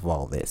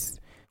all this.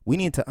 We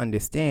need to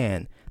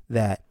understand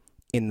that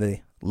in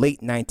the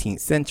late 19th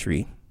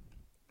century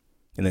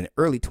and then the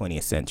early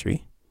 20th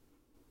century,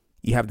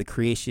 you have the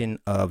creation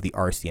of the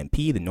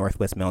RCMP, the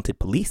Northwest Mounted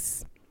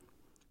Police,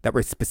 that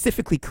were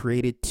specifically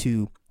created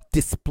to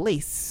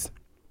displace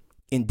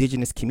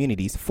indigenous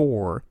communities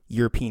for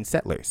European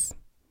settlers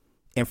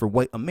and for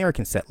white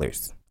American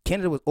settlers.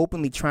 Canada was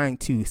openly trying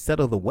to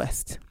settle the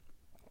West.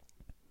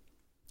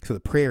 So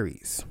the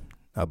prairies,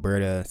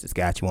 Alberta,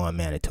 Saskatchewan,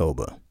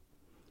 Manitoba,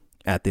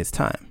 at this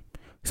time.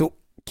 So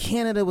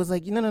Canada was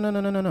like,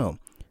 no.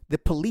 The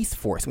police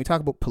force, when we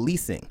talk about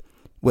policing,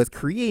 was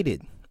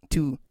created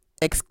to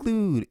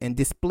exclude and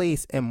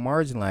displace and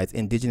marginalize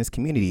indigenous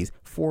communities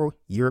for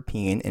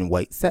European and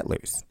white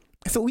settlers.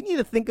 So we need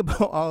to think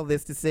about all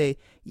this to say,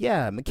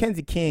 yeah,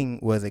 Mackenzie King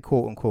was a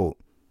quote unquote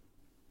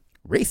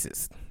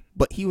racist,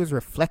 but he was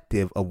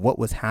reflective of what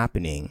was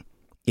happening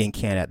in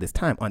Canada at this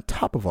time. On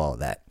top of all of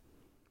that,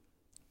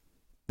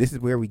 this is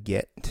where we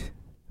get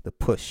the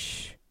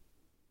push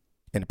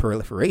and the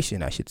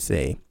proliferation, I should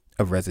say,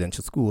 of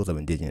residential schools of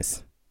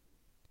indigenous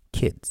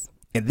kids.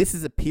 And this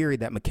is a period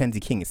that Mackenzie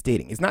King is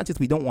stating. It's not just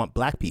we don't want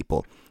black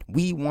people.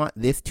 We want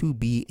this to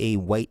be a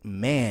white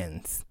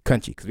man's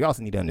country. Because we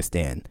also need to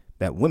understand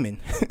that women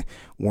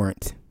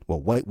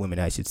white women,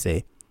 I should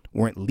say,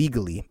 weren't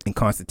legally and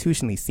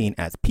constitutionally seen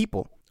as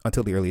people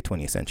until the early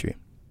 20th century.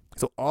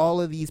 So all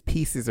of these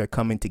pieces are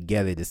coming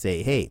together to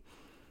say, hey,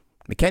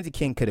 Mackenzie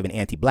King could have been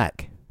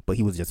anti-black, but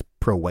he was just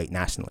pro-white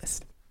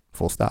nationalist.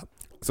 Full stop.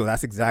 So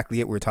that's exactly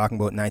it. We're talking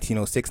about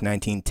 1906,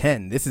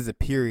 1910. This is a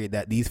period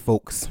that these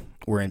folks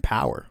were in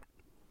power,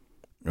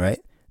 right?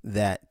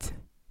 That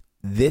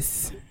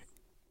this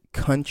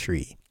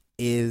country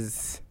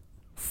is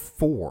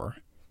for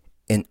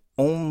and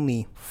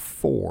only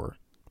for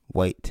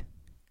white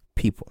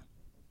people.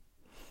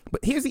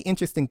 But here's the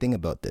interesting thing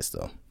about this,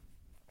 though.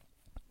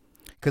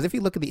 Because if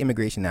you look at the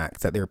immigration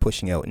acts that they were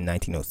pushing out in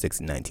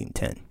 1906 and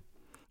 1910,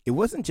 it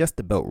wasn't just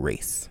about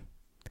race.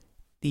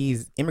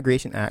 These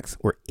immigration acts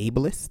were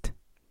ableist,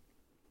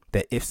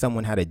 that if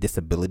someone had a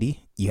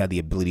disability, you had the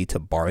ability to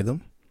bar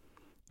them.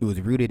 It was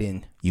rooted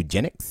in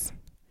eugenics,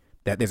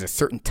 that there's a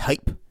certain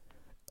type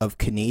of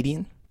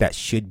Canadian that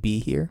should be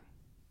here.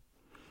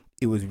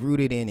 It was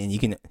rooted in, and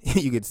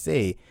you could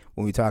say,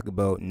 when we talk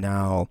about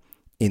now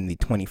in the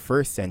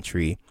 21st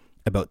century,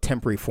 about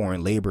temporary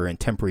foreign labor and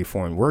temporary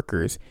foreign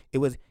workers, it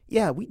was,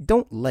 yeah, we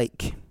don't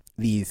like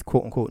these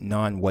quote unquote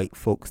non-white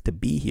folks to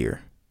be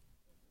here,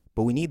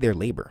 but we need their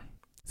labor.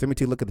 Similar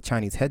to look at the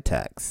Chinese head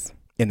tax,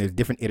 and there's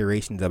different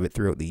iterations of it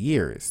throughout the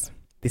years.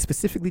 They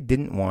specifically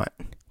didn't want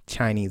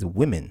Chinese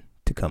women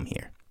to come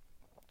here.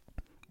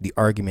 The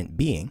argument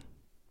being,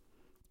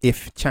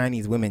 if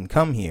Chinese women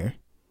come here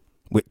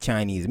with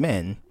Chinese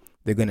men,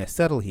 they're going to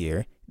settle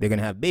here, they're going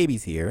to have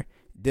babies here,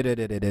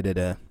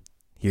 da-da-da-da-da-da-da.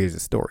 Here's the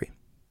story.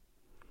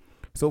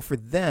 So for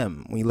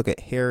them, when you look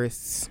at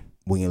Harris,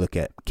 when you look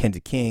at Mackenzie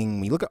King,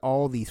 when you look at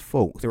all these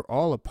folks, they're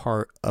all a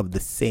part of the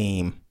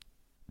same,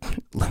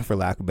 for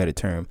lack of a better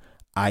term,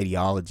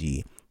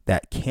 ideology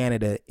that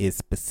Canada is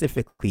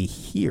specifically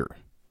here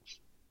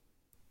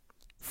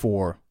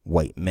for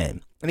white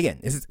men. And again,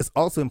 it's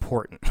also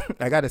important.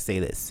 I got to say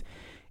this.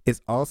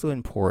 It's also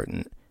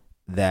important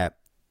that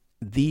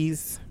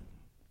these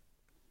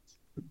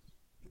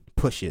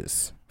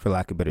pushes, for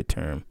lack of a better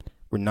term,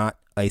 were not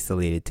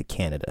isolated to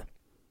Canada.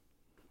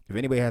 If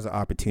anybody has an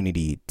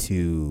opportunity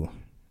to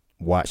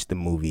watch the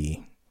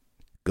movie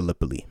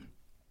Gallipoli,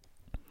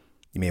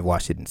 you may have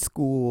watched it in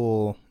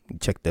school, you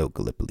checked out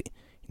Gallipoli,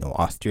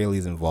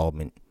 Australia's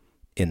involvement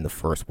in the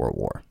First World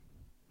War.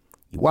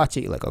 You watch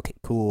it, you're like, okay,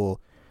 cool.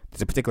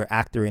 There's a particular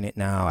actor in it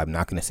now. I'm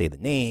not going to say the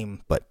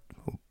name, but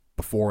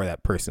before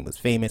that person was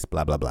famous,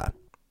 blah, blah, blah.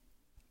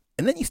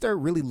 And then you start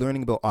really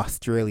learning about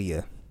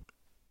Australia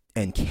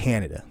and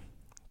Canada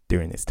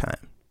during this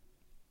time.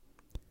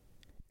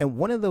 And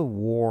one of the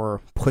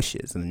war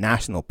pushes and the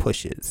national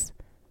pushes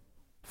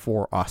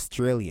for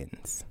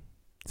Australians,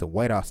 so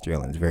white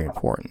Australians, very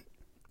important,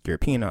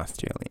 European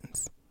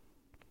Australians,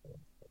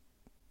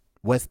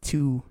 was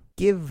to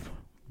give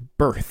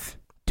birth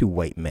to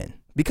white men.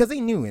 Because they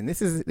knew, and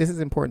this is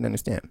important to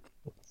understand,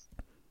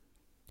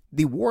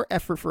 the war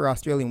effort for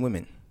Australian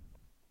women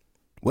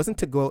wasn't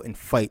to go out and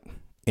fight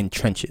in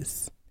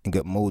trenches and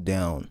get mowed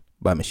down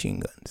by machine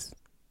guns.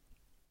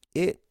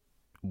 It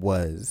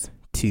was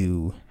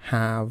to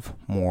have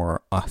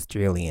more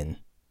Australian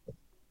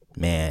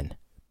man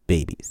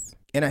babies.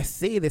 And I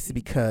say this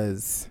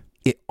because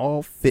it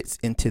all fits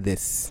into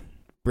this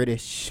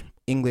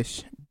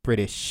English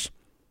British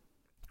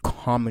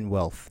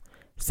Commonwealth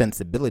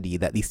sensibility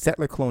that these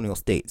settler colonial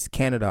states,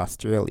 Canada,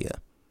 Australia,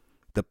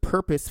 the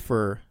purpose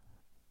for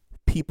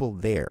people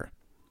there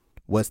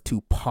was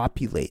to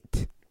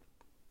populate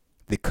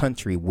the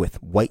country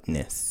with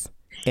whiteness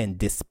and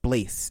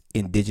displace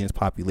indigenous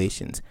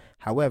populations.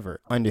 However,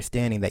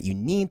 understanding that you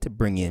need to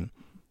bring in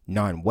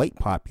non-white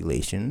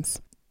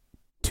populations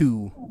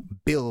to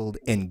build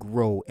and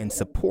grow and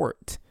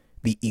support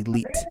the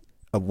elite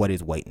of what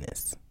is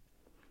whiteness.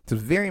 So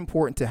it's very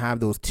important to have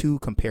those two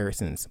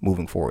comparisons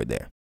moving forward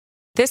there.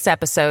 This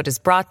episode is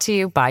brought to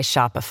you by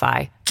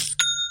Shopify.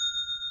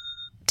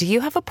 Do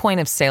you have a point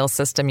of sale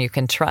system you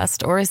can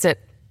trust, or is it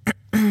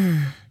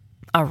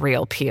a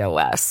real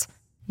POS?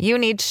 You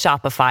need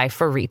Shopify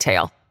for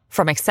retail.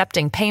 From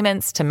accepting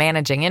payments to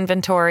managing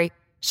inventory,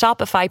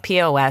 Shopify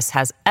POS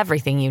has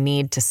everything you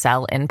need to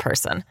sell in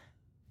person.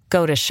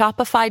 Go to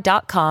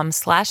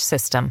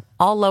shopify.com/system,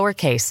 all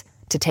lowercase,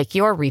 to take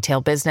your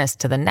retail business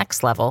to the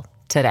next level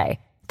today.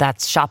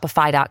 That's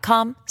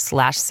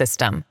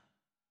shopify.com/system.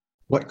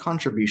 What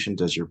contribution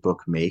does your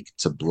book make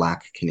to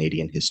Black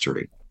Canadian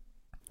history?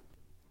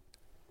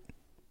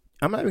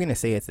 I'm not even going to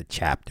say it's a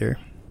chapter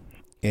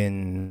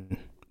in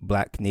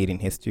Black Canadian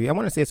history. I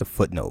want to say it's a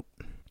footnote.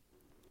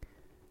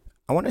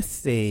 I want to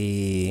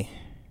say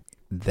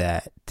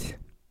that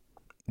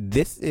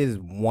this is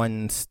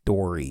one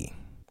story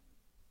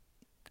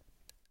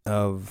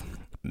of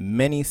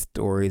many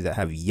stories that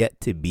have yet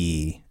to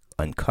be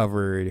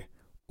uncovered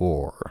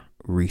or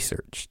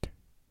researched.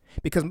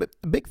 Because the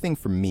big thing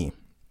for me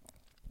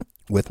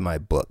with my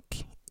book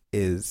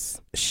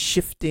is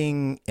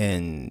shifting,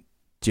 and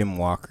Jim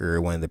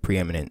Walker, one of the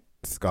preeminent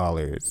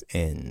scholars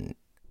in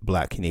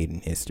Black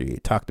Canadian history,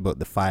 talked about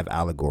the 5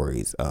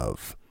 allegories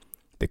of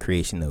the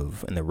creation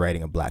of and the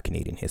writing of Black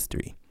Canadian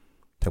history.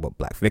 Talk about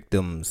Black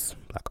victims,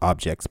 Black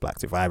objects, Black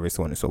survivors,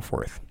 so on and so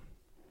forth.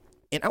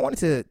 And I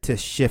wanted to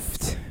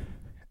shift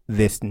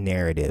this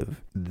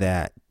narrative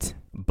that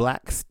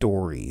Black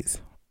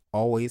stories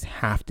always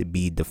have to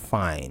be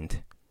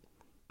defined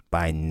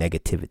by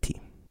negativity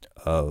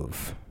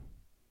of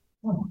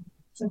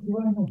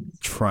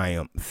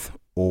triumph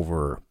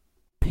over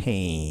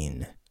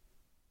pain,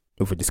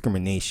 over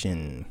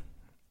discrimination,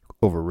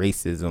 over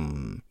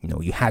racism. You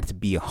know, you had to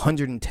be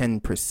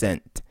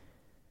 110%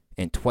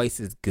 and twice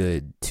as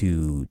good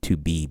to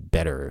be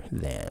better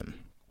than.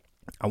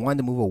 I wanted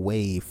to move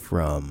away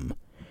from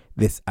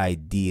this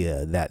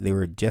idea that there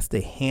were just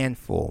a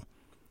handful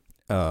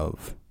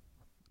of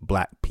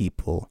Black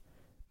people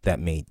that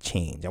made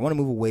change. I want to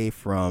move away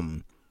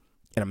from,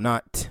 and I'm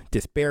not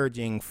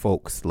disparaging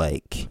folks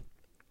like,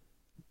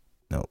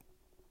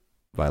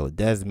 Viola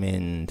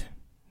Desmond,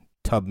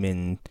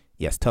 Tubman.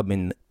 Yes,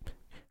 Tubman,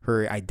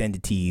 her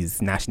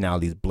identities,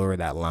 nationalities blur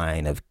that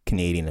line of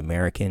Canadian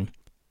American.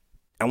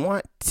 I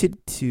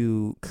wanted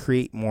to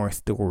create more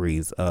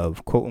stories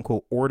of quote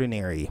unquote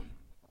ordinary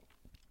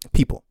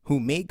people who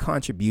made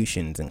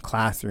contributions in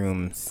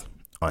classrooms,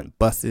 on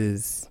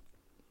buses,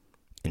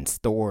 in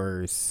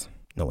stores,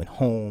 in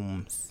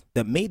homes,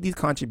 that made these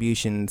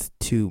contributions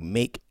to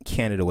make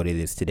Canada what it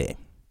is today.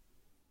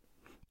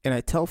 And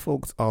I tell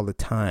folks all the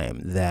time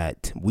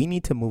that we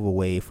need to move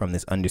away from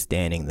this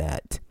understanding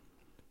that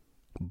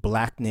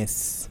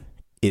Blackness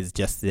is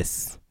just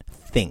this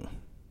thing.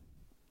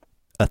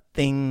 A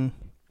thing,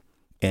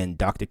 and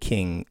Dr.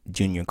 King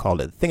Jr. called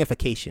it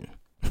thingification.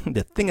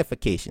 The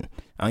thingification.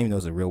 I don't even know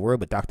if it's a real word,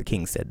 but Dr.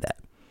 King said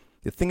that.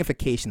 The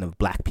thingification of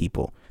Black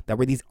people, that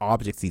were these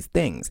objects, these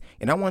things.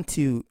 And I want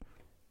to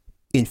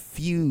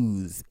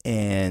infuse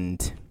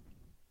and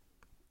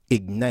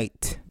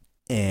ignite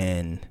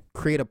and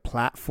create a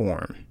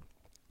platform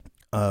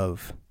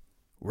of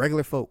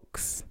regular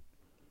folks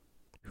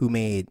who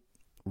made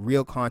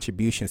real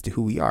contributions to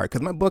who we are.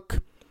 Because my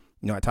book,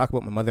 I talk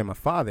about my mother and my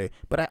father,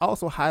 but I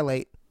also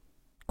highlight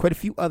quite a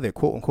few other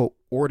quote unquote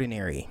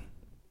ordinary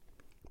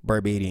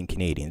Barbadian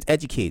Canadians,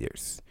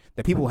 educators,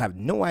 that people have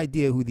no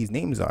idea who these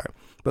names are,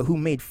 but who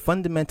made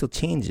fundamental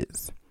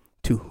changes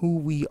to who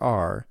we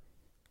are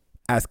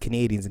as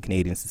Canadians in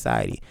Canadian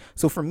society.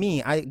 So for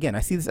me, I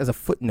see this as a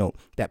footnote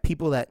that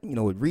people that,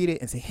 would read it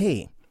and say,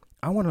 hey,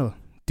 I want to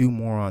do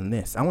more on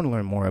this. I want to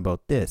learn more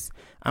about this.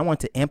 I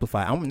want to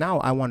amplify.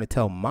 I want to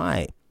tell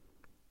my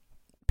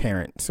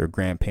parents' or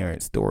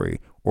grandparents' story,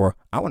 or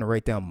I want to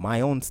write down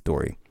my own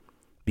story.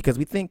 Because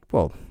we think,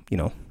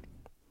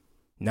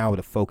 now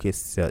the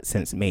focus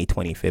since May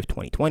 25th,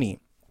 2020,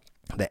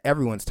 that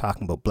everyone's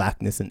talking about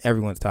Blackness and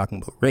everyone's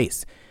talking about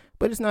race.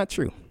 But it's not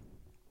true.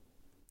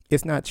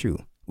 It's not true.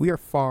 We are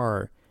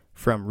far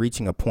from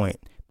reaching a point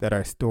that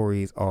our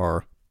stories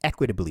are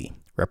equitably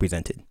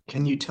represented.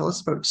 Can you tell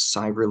us about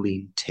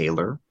Cyralene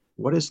Taylor?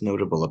 What is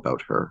notable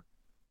about her?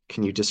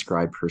 Can you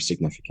describe her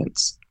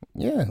significance?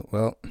 Yeah,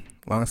 well,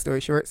 long story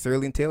short,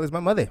 Cyralene Taylor is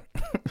my mother.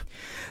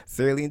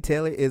 Cyralene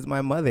Taylor is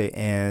my mother.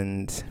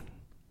 And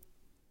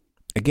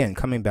again,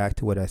 coming back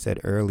to what I said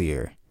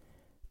earlier,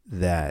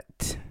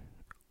 that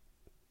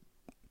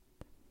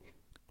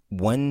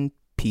one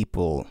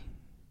people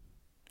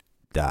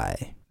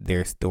die,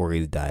 their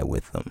stories die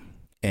with them.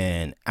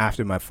 And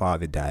after my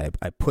father died,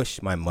 I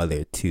pushed my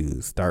mother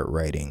to start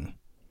writing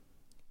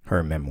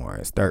her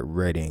memoirs, start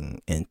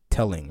writing and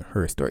telling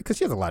her story, because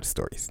she has a lot of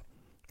stories,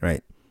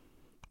 right?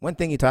 One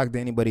thing, you talk to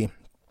anybody,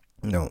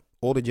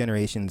 older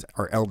generations,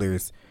 our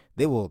elders,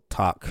 they will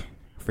talk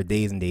for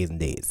days and days and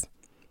days.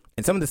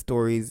 And some of the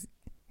stories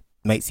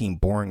might seem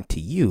boring to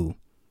you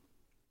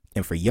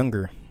and for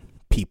younger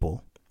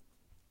people,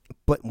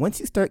 but once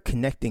you start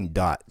connecting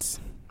dots,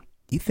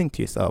 you think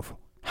to yourself,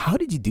 how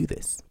did you do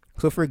this?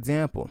 So for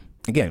example,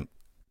 again,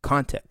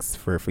 context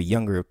for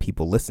younger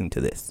people listening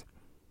to this.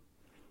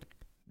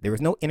 There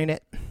was no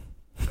internet,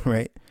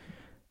 right?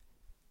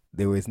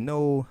 There was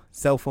no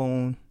cell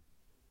phone,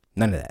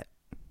 none of that.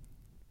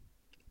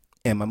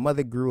 And my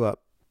mother grew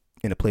up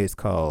in a place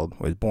called,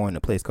 was born in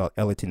a place called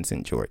Ellerton,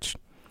 St. George.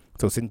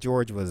 So St.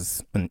 George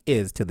was and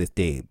is to this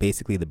day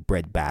basically the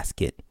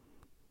breadbasket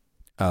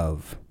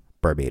of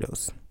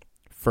Barbados.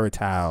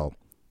 Fertile,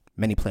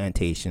 many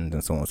plantations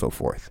and so on and so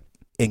forth.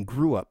 And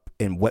grew up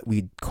in what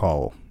we'd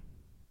call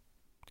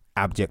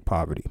abject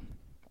poverty.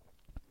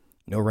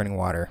 No running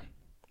water,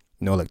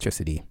 no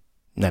electricity,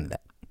 none of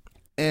that.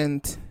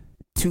 And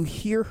to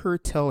hear her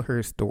tell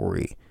her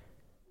story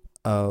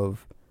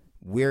of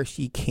where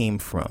she came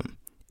from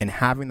and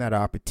having that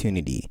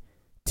opportunity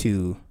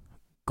to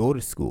go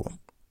to school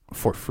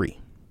for free,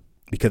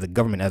 because the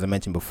government, as I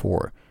mentioned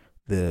before,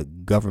 the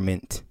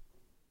government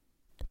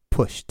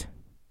pushed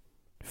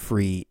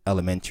free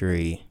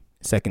elementary,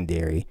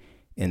 secondary,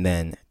 and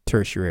then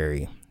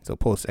tertiary, so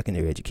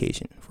post-secondary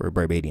education for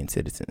Barbadian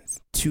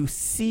citizens. To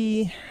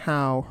see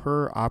how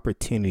her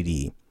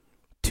opportunity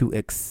to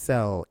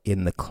excel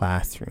in the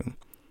classroom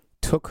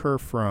took her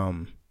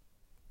from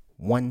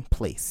one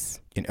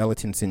place in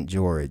Ellerton, St.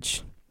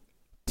 George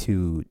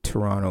to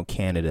Toronto,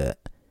 Canada,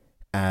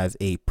 as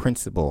a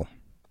principal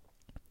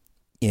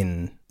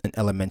in an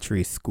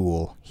elementary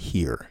school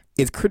here.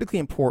 It's critically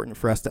important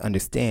for us to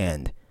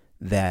understand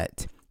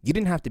that you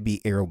didn't have to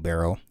be Errol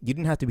Barrow. You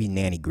didn't have to be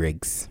Nanny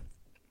Griggs.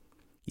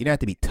 You didn't have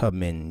to be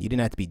Tubman. You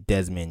didn't have to be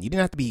Desmond. You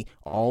didn't have to be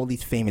all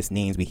these famous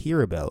names we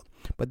hear about.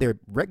 But they're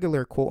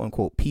regular, quote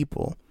unquote,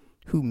 people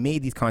who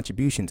made these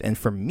contributions. And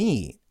for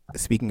me,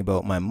 speaking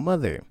about my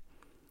mother,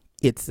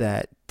 it's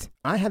that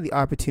I had the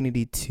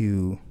opportunity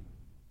to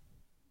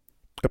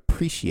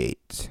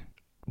appreciate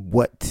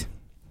what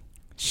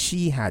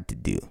she had to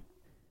do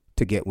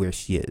to get where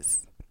she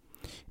is.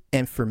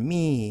 And for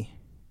me,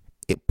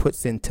 it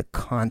puts into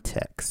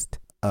context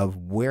of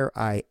where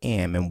I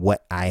am and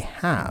what I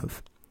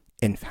have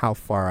and how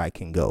far I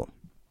can go.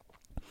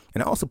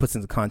 And it also puts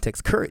into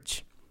context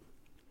courage.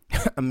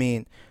 I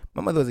mean,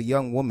 my mother was a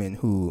young woman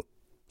who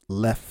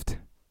left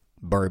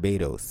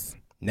Barbados,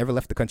 never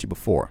left the country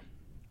before,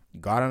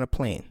 got on a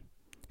plane,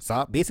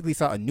 basically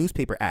saw a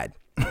newspaper ad.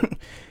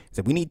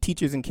 Said, we need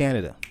teachers in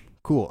Canada.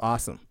 Cool,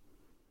 awesome.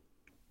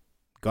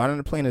 Got on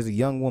a plane as a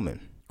young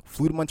woman,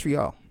 flew to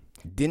Montreal,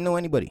 didn't know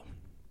anybody.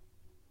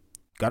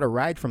 Got a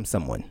ride from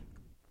someone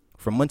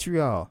from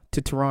Montreal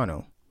to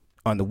Toronto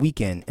on the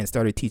weekend and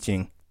started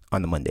teaching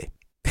on the Monday.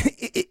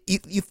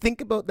 You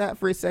think about that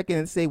for a second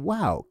and say,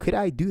 wow, could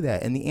I do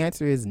that? And the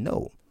answer is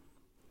no.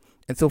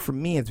 And so for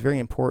me, it's very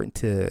important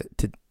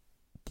to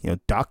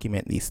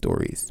document these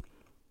stories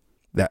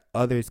that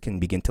others can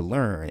begin to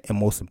learn. And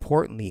most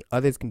importantly,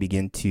 others can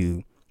begin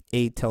to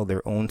tell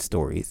their own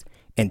stories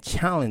and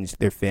challenge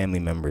their family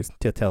members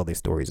to tell their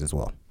stories as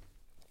well.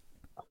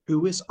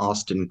 Who is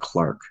Austin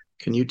Clarke?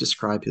 Can you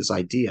describe his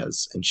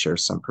ideas and share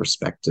some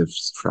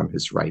perspectives from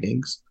his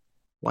writings?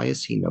 Why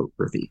is he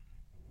noteworthy?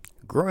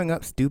 Growing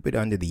Up Stupid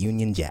Under the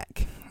Union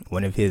Jack,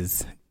 one of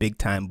his big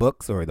time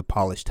books, or The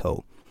Polished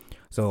Hoe.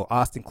 So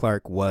Austin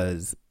Clarke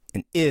was,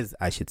 and is,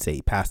 I should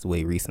say, passed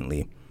away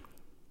recently,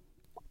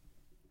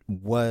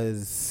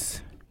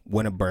 was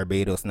one of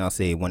Barbados, and I'll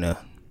say one of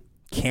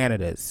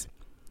Canada's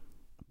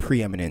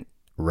preeminent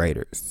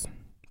writers,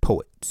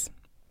 poets.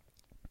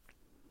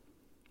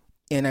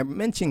 And I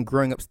mentioned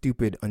Growing Up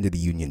Stupid Under the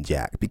Union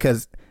Jack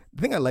because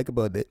the thing I like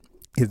about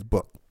his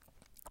book,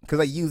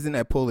 because I used it and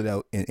I pulled it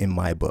out in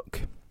my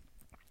book.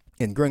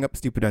 And Growing Up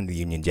Stupid Under the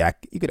Union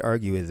Jack, you could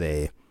argue, is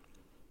a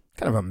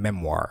kind of a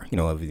memoir,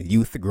 of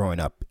youth growing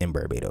up in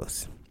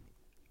Barbados.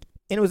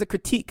 And it was a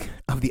critique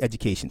of the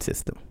education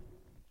system.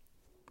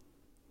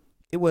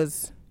 It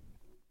was,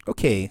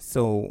 okay,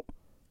 so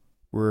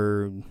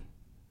we're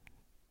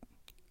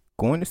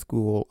going to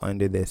school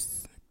under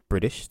this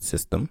British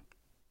system.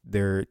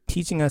 They're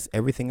teaching us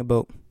everything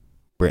about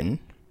Britain,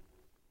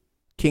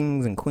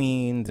 kings and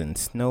queens and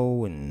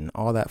snow and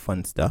all that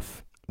fun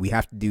stuff. We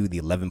have to do the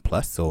 11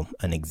 plus, so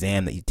an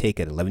exam that you take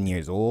at 11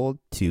 years old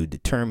to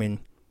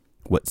determine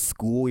what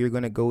school you're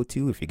going to go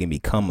to, if you're going to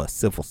become a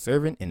civil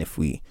servant. And if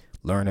we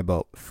learn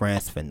about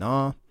Frantz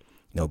Fanon,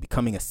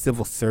 becoming a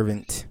civil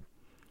servant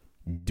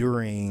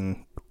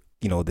during,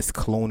 this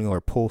colonial or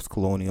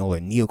post-colonial or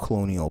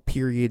neo-colonial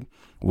period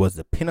was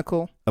the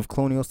pinnacle of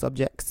colonial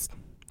subjects,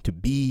 to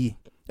be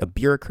a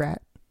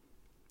bureaucrat.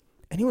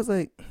 And he was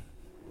like,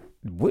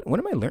 what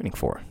am I learning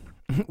for?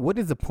 what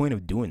is the point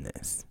of doing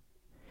this?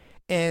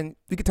 And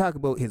we could talk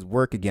about his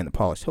work again, The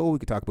Polished Whole. We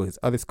could talk about his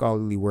other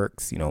scholarly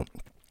works,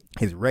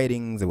 his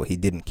writings and what he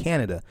did in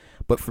Canada.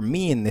 But for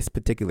me in this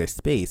particular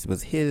space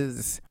was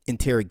his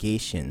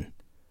interrogation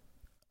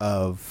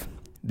of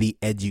the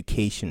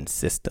education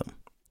system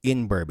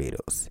in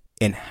Barbados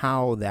and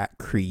how that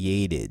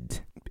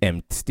created,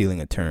 and stealing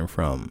a term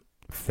from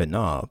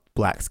Fanon,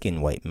 black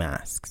skin, white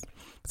masks.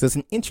 So it's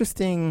an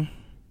interesting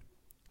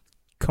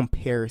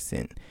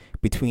comparison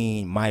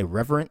between my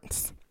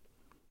reverence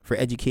for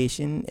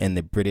education and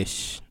the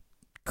British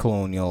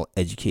colonial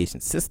education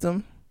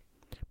system.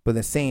 But at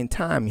the same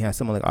time, you have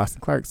someone like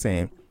Austin Clarke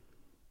saying,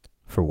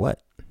 for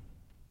what?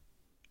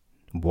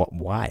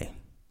 Why?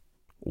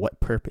 What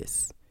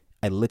purpose?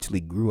 I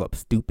literally grew up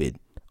stupid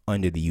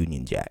under the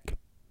Union Jack.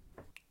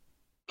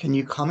 Can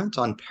you comment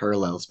on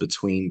parallels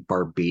between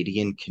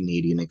Barbadian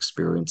Canadian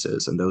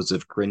experiences and those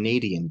of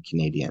Grenadian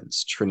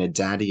Canadians,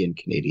 Trinidadian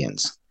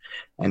Canadians,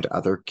 and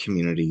other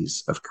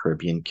communities of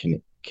Caribbean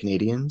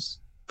Canadians?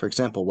 For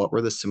example, what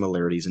were the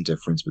similarities and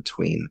difference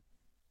between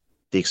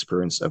the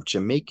experience of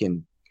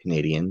Jamaican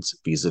Canadians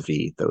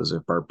vis-a-vis those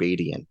of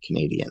Barbadian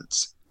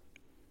Canadians?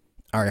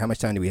 All right, how much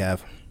time do we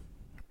have?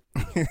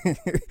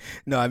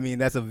 No, I mean,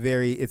 that's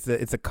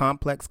it's a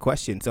complex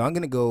question. So I'm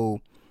going to go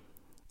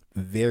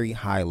very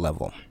high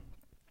level,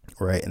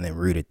 right? And then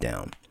root it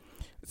down.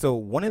 So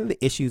one of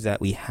the issues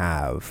that we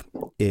have,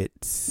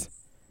 it's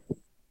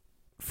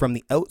from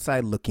the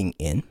outside looking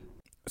in.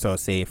 So I'll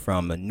say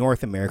from a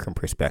North American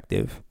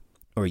perspective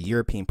or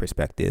European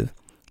perspective,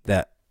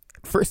 that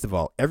first of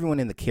all, everyone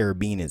in the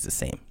Caribbean is the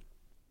same.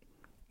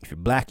 If you're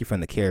black, you're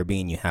from the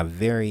Caribbean, you have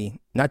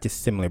very, not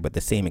just similar, but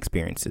the same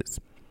experiences.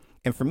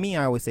 And for me,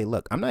 I always say,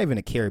 look, I'm not even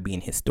a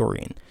Caribbean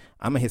historian.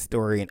 I'm a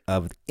historian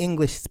of the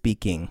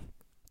English-speaking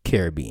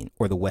Caribbean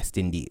or the West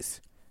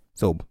Indies.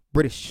 So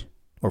British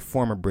or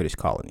former British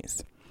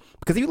colonies.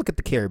 Because if you look at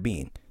the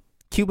Caribbean,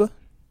 Cuba,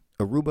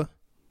 Aruba,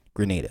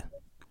 Grenada,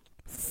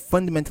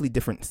 fundamentally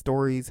different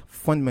stories,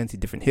 fundamentally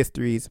different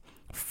histories,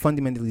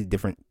 fundamentally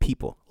different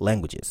people,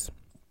 languages.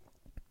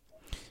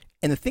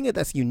 And the thing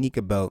that's unique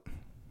about,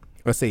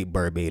 let's say,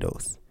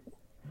 Barbados.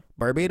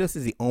 Barbados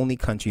is the only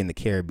country in the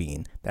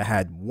Caribbean that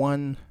had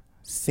one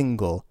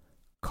single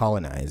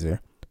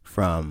colonizer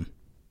from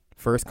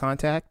first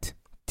contact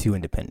to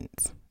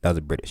independence. That was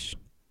the British.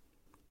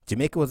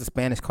 Jamaica was a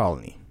Spanish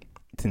colony.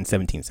 It's in the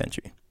 17th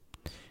century.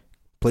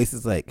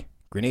 Places like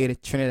Grenada,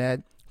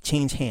 Trinidad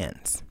change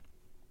hands.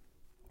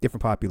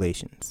 Different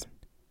populations.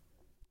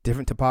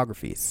 Different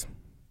topographies.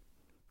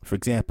 For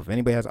example, if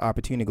anybody has an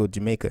opportunity to go to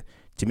Jamaica,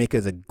 Jamaica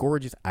is a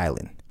gorgeous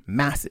island.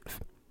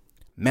 Massive.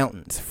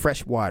 Mountains,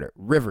 fresh water,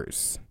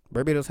 rivers.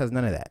 Barbados has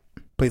none of that.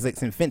 Places like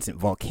St. Vincent,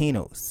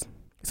 volcanoes.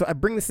 So I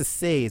bring this to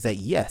say is that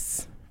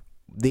yes,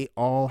 they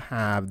all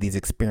have these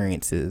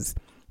experiences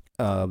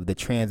of the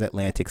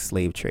transatlantic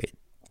slave trade.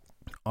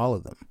 All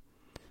of them.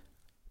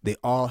 They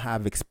all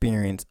have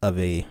experience of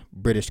a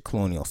British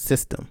colonial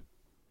system.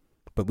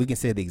 But we can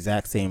say the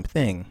exact same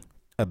thing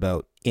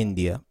about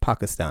India,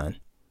 Pakistan,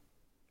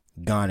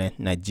 Ghana,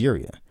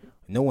 Nigeria.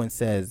 No one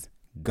says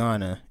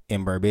Ghana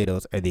and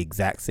Barbados are the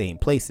exact same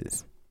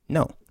places.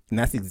 No. And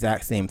that's the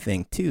exact same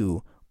thing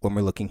too when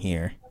we're looking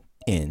here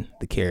in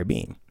the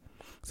Caribbean.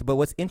 So, but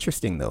what's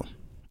interesting though,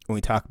 when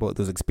we talk about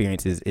those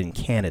experiences in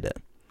Canada,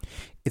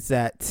 it's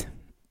that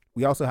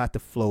we also have to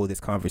flow this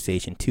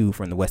conversation too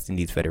from the West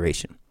Indies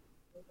Federation,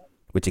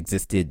 which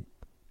existed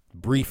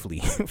briefly,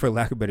 for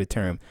lack of a better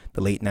term,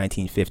 the late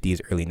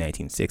 1950s, early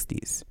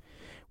 1960s,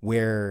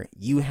 where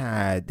you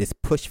had this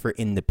push for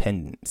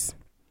independence.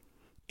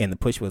 And the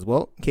push was,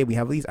 well, okay, we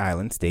have these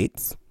island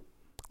states.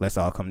 Let's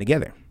all come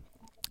together.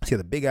 So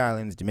the big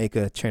islands,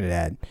 Jamaica,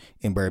 Trinidad,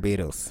 and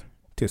Barbados,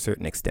 to a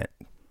certain extent,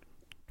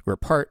 were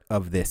part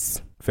of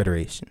this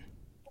federation.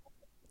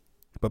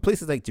 But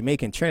places like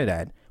Jamaica and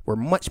Trinidad were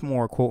much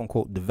more, quote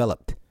unquote,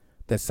 developed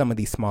than some of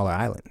these smaller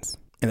islands.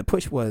 And the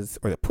push was,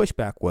 or the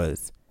pushback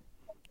was,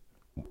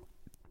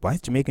 why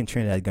is Jamaica and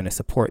Trinidad going to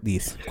support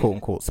these, quote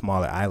unquote,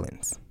 smaller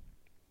islands?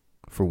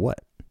 For what?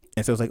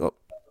 And so it's like, oh,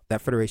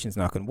 that federation's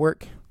not going to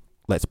work.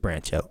 Let's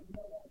branch out.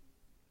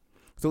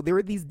 So there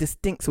are these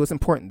distinct, so it's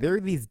important, there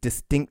are these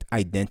distinct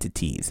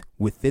identities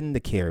within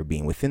the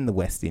Caribbean, within the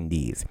West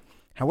Indies.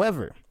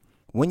 However,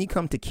 when you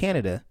come to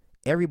Canada,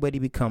 everybody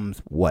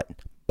becomes what?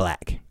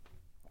 Black.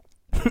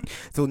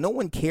 So no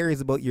one cares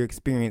about your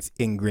experience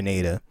in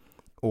Grenada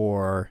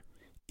or,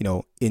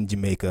 in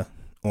Jamaica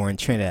or in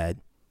Trinidad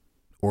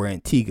or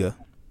Antigua.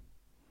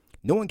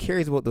 No one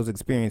cares about those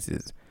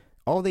experiences.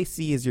 All they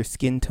see is your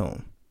skin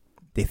tone.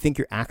 They think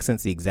your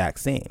accent's the exact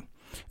same.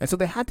 And so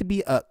there had to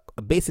be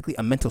basically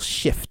a mental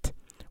shift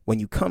when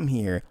you come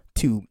here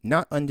to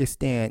not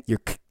understand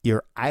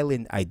your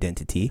island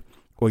identity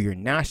or your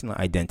national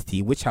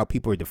identity, which how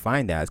people are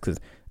defined as, because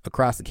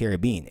across the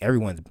Caribbean,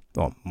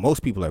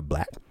 most people are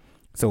black.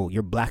 So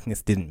your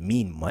blackness didn't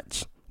mean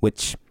much,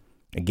 which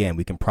again,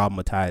 we can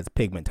problematize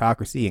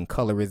pigmentocracy and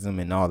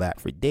colorism and all that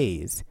for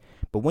days.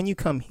 But when you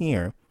come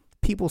here,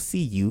 people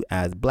see you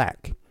as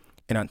black.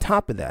 And on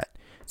top of that,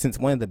 since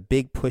one of the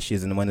big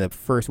pushes and one of the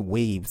first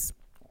waves,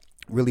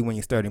 really when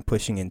you're starting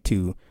pushing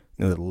into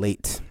the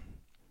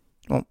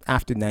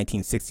after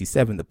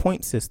 1967, the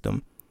point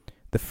system,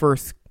 the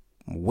first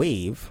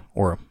wave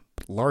or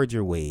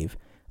larger wave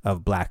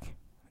of black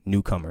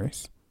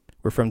newcomers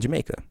were from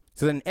Jamaica.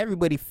 So then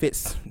everybody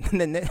fits,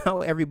 then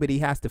now everybody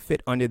has to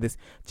fit under this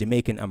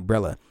Jamaican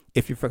umbrella.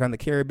 If you're from the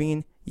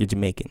Caribbean, you're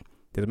Jamaican.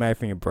 Doesn't matter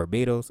if you're from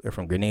Barbados or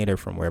from Grenada or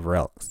from wherever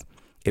else.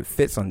 It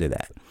fits under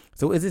that.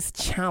 So is this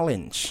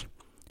challenge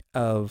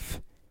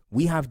of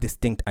we have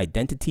distinct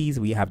identities,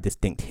 we have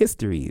distinct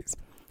histories,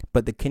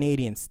 but the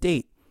Canadian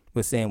state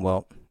was saying,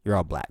 well, you're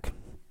all black.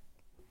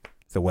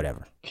 So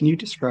whatever. Can you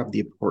describe the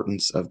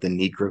importance of the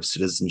Negro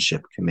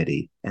Citizenship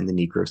Committee and the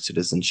Negro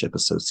Citizenship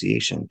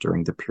Association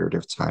during the period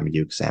of time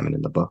you examine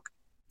in the book?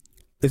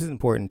 This is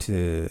important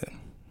to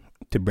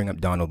bring up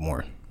Donald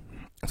Moore.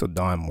 So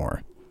Don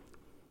Moore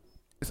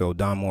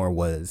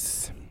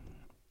was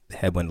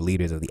one of the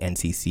leaders of the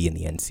NCC and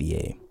the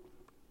NCA.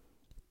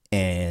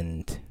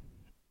 And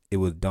it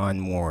was Don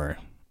Moore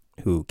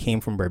who came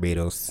from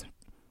Barbados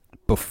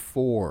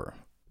before,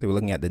 they were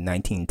looking at the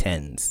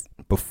 1910s,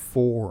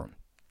 before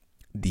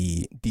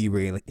the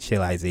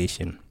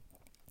deracialization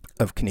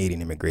of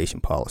Canadian immigration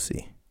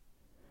policy,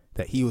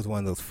 that he was one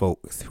of those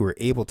folks who were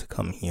able to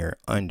come here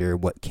under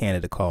what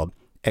Canada called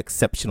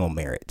exceptional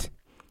merit.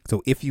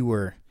 So if you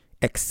were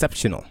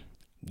exceptional,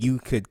 you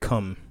could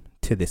come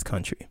to this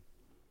country.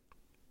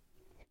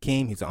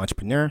 He's an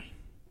entrepreneur,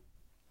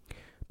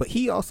 but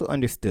he also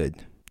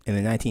understood in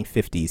the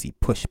 1950s, he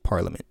pushed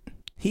Parliament.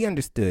 He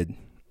understood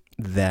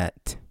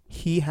that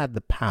he had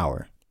the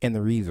power and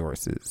the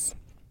resources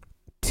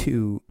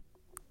to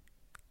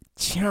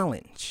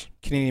challenge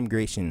Canadian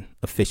immigration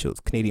officials,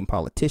 Canadian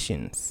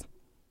politicians,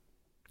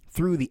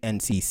 through the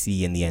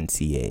NCC and the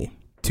NCA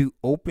to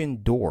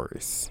open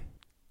doors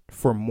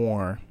for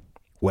more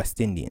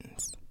West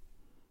Indians.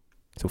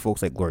 So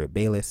folks like Gloria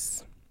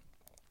Bayliss,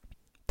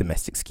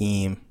 domestic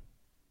scheme.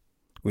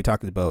 We're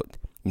talking about,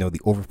 the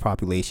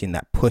overpopulation,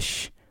 that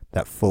push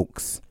that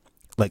folks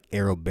like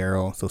Errol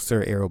Barrow, so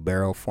Sir Errol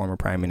Barrow, former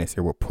prime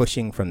minister, were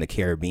pushing from the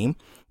Caribbean.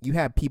 You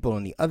have people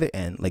on the other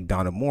end, like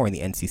Donald Moore in the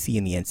NCC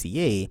and the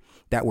NCA,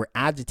 that were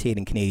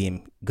agitating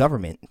Canadian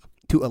government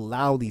to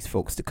allow these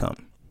folks to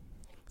come.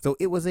 So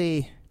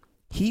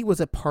he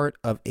was a part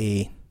of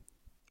I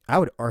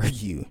would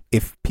argue,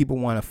 if people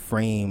want to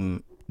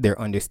frame their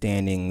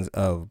understandings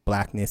of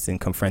blackness and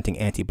confronting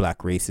anti-black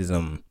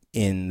racism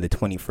in the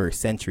 21st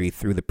century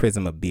through the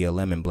prism of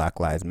BLM and Black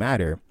Lives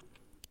Matter,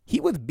 he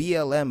was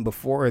BLM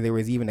before there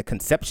was even a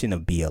conception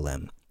of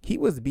BLM. He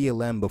was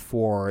BLM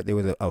before there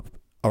was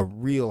a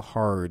real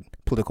hard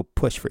political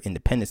push for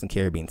independence in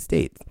Caribbean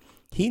states.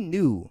 He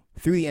knew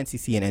through the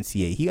NCC and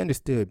NCA, he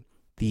understood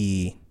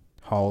the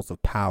halls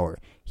of power.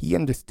 He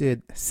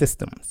understood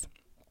systems.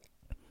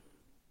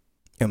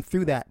 And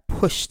through that,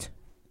 pushed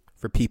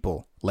for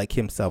people like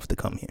himself to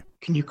come here.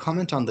 Can you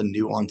comment on the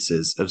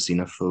nuances of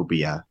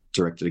xenophobia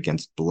directed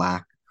against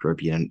Black,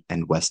 Caribbean,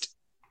 and West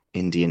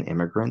Indian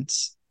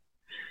immigrants?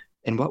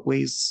 In what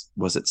ways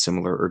was it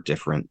similar or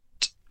different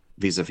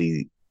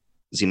vis-a-vis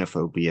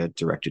xenophobia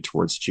directed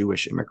towards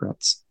Jewish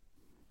immigrants?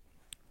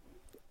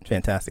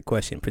 Fantastic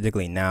question,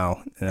 particularly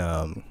now,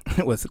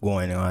 what's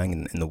going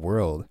on in the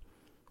world.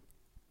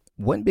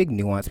 One big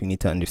nuance we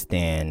need to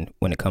understand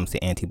when it comes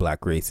to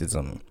anti-Black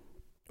racism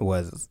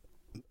was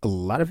a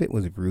lot of it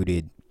was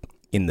rooted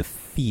in the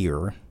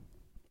fear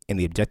and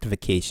the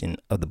objectification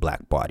of the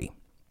Black body.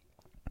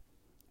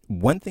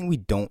 One thing we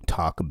don't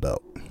talk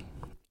about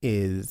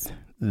is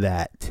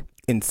that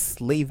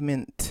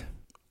enslavement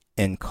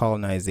and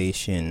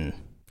colonization,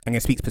 I'm going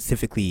to speak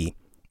specifically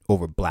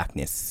over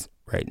Blackness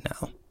right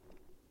now,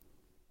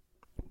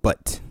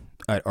 but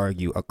I'd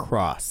argue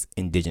across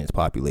indigenous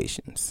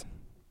populations,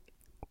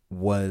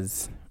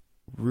 was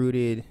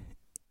rooted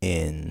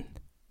in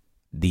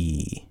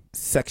the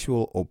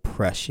sexual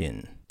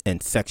oppression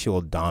and sexual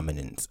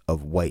dominance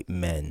of white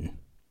men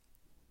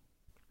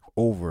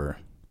over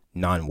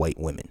non-white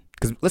women.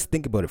 Because let's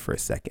think about it for a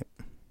second.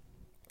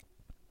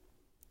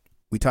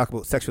 We talk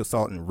about sexual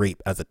assault and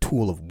rape as a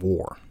tool of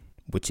war,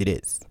 which it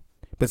is,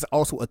 but it's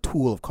also a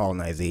tool of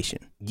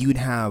colonization. You'd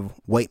have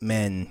white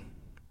men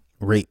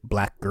rape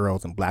Black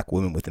girls and Black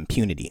women with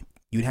impunity.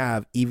 You'd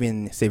have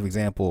even, say, for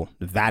example,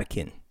 the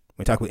Vatican. When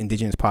we talk about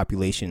indigenous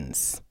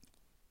populations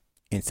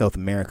in South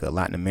America,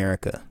 Latin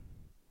America,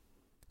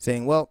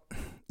 saying, well,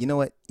 you know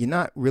what? You're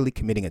not really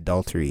committing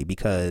adultery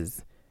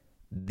because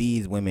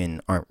these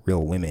women aren't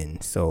real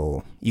women.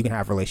 So you can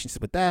have relationships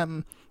with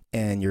them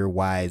and your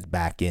wives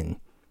back in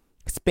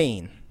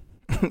Spain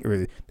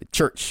or the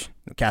church,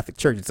 the Catholic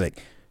Church. It's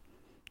like,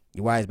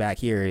 your wives back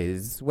here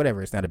is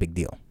whatever. It's not a big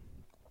deal.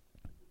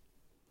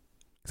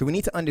 So we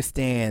need to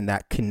understand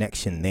that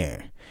connection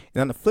there.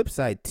 And on the flip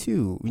side,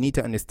 too, we need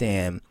to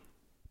understand,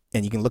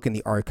 and you can look in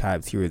the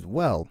archives here as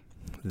well,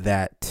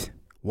 that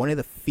one of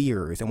the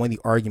fears and one of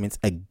the arguments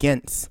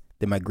against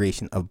the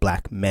migration of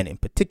Black men in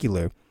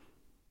particular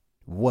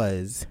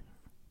was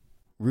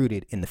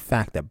rooted in the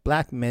fact that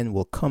Black men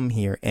will come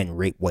here and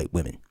rape white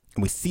women.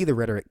 And we see the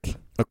rhetoric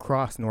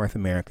across North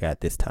America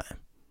at this time,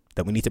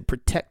 that we need to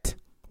protect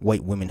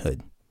white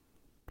womanhood,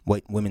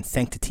 white women's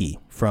sanctity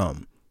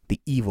from the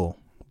evil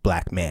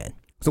black man.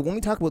 So when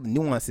we talk about the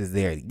nuances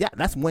there, yeah,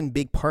 that's one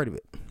big part of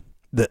it.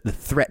 The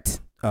threat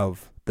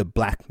of the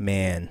black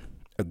man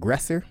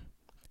aggressor,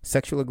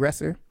 sexual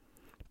aggressor,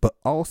 but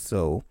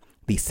also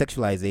the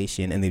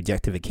sexualization and the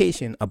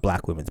objectification of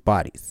black women's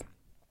bodies.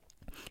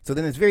 So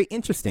then it's very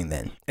interesting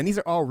then, and these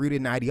are all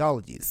rooted in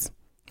ideologies,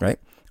 right?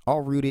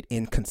 All rooted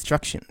in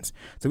constructions.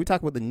 So we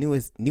talk about the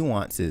newest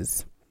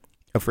nuances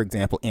of, for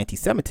example,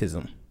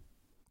 anti-Semitism.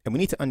 And we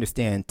need to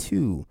understand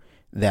too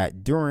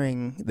that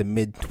during the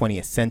mid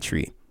 20th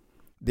century,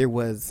 there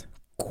was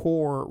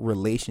core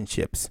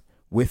relationships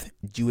with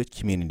Jewish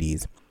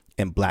communities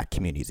and black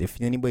communities.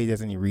 If anybody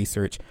does any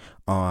research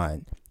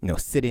on,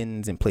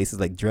 sit-ins in places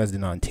like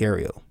Dresden,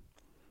 Ontario,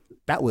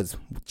 that was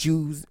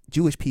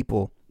Jewish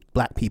people,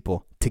 black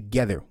people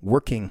together,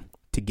 working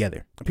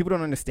together. And people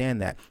don't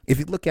understand that. If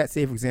you look at,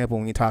 say, for example,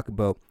 when you talk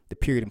about the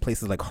period in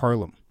places like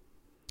Harlem,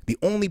 the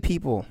only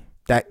people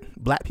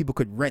that black people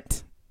could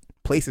rent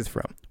places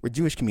from were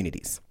Jewish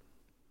communities.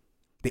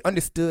 They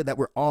understood that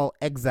we're all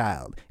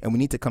exiled and we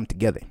need to come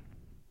together,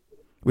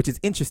 which is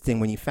interesting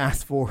when you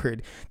fast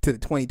forward to the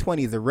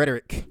 2020s, the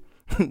rhetoric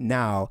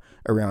now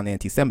around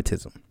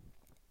anti-Semitism.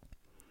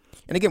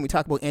 And again, we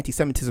talk about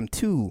anti-Semitism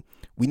too.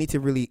 We need to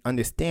really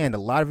understand a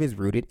lot of it is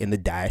rooted in the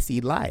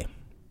Diacetyl lie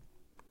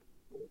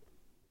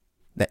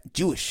that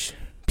Jewish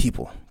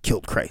people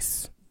killed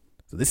Christ.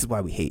 So this is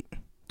why we hate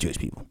Jewish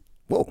people.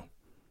 Whoa.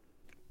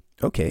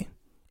 Okay.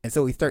 And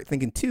so we start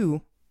thinking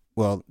too,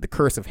 well, the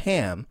curse of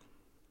Ham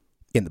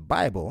in the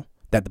Bible,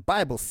 that the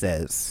Bible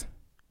says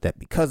that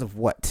because of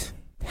what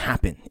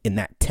happened in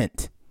that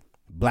tent,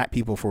 black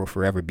people will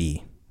forever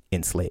be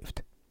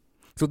enslaved.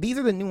 So these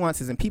are the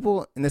nuances, and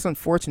people, and it's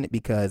unfortunate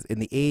because in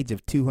the age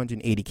of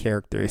 280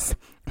 characters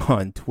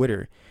on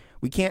Twitter,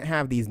 we can't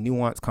have these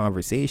nuanced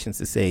conversations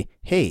to say,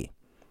 hey,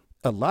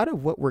 a lot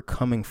of what we're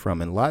coming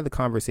from and a lot of the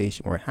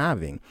conversation we're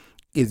having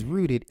is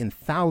rooted in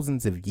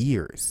thousands of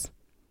years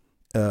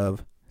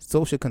of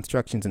social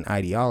constructions and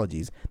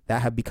ideologies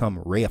that have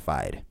become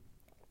reified.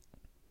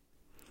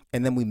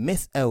 And then we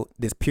miss out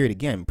this period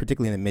again,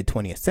 particularly in the mid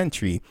 20th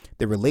century,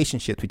 the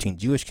relationships between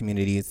Jewish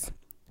communities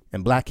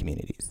and black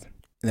communities.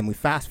 And then we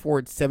fast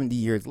forward 70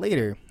 years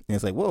later, and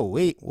it's like, whoa,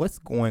 wait, what's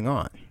going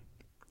on?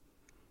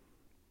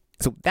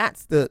 So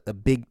that's the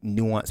big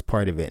nuance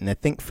part of it. And I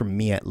think for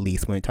me, at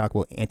least, when we talk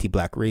about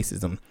anti-black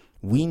racism,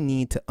 we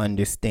need to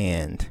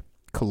understand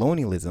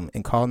colonialism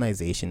and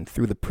colonization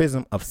through the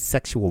prism of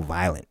sexual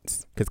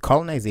violence. Because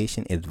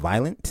colonization is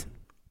violent,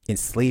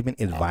 enslavement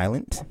is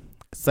violent,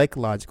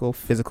 psychological,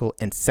 physical,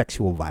 and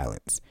sexual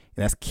violence.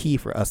 And that's key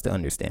for us to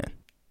understand.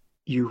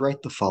 You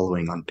write the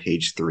following on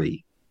page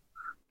 3.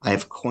 I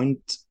have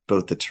coined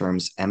both the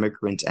terms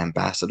emigrant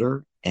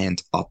ambassador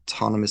and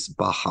autonomous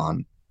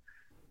Bahan,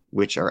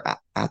 which are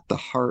at the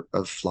heart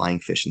of flying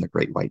fish in the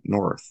Great White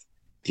North.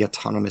 The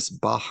autonomous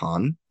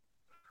Bahan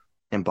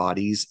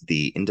embodies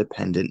the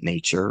independent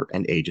nature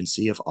and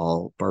agency of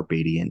all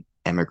Barbadian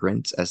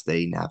emigrants as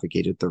they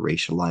navigated the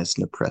racialized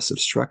and oppressive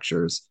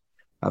structures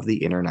of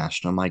the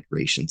international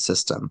migration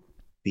system.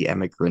 The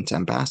emigrant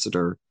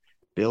ambassador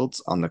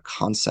builds on the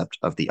concept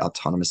of the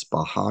autonomous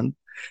Bahan,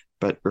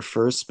 but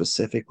refers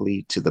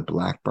specifically to the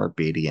Black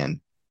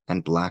Barbadian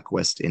and Black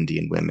West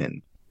Indian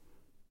women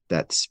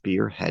that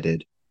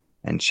spearheaded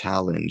and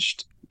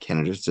challenged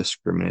Canada's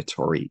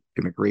discriminatory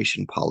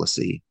immigration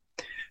policy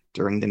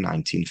during the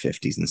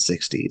 1950s and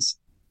 60s.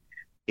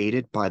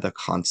 Aided by the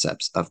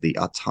concepts of the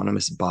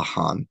autonomous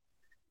Bahan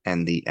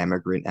and the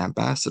emigrant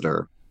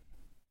ambassador,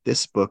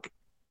 this book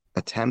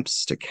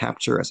attempts to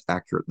capture as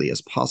accurately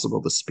as possible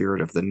the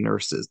spirit of the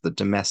nurses, the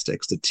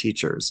domestics, the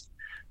teachers,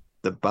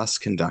 the bus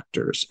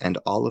conductors, and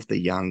all of the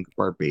young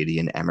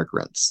Barbadian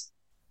emigrants.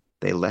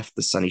 They left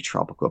the sunny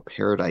tropical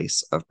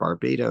paradise of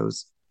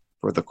Barbados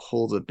for the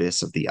cold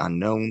abyss of the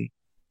unknown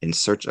in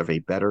search of a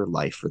better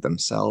life for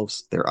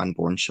themselves, their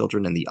unborn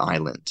children, and the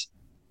island.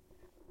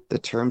 The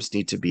terms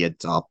need to be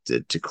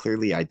adopted to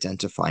clearly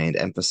identify and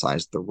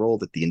emphasize the role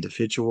that the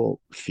individual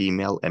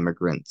female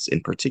immigrants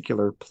in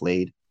particular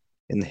played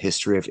in the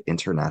history of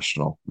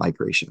international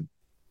migration.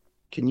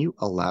 Can you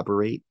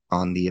elaborate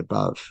on the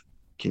above?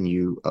 Can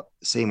you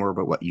say more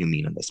about what you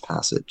mean in this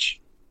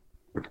passage?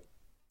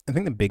 I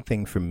think the big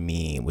thing for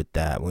me with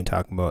that, when we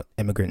talk about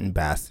immigrant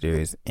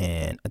ambassadors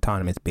and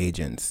autonomous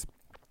Bajans,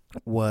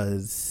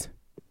 was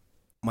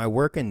my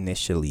work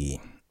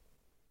initially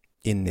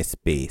in this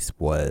space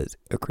was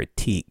a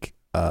critique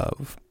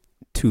of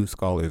two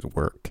scholars'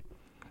 work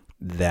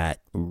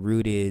that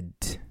rooted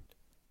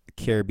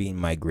Caribbean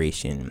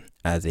migration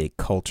as a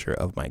culture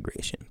of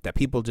migration, that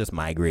people just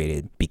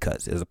migrated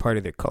because it was a part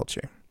of their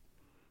culture.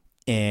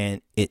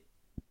 And it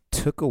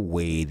took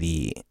away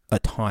the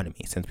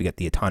autonomy, since we got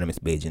the autonomous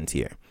Bajans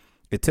here.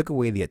 It took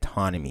away the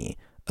autonomy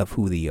of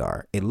who they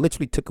are. It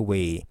literally took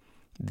away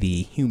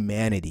the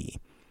humanity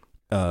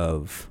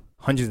of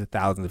hundreds of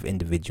thousands of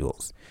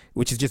individuals,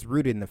 which is just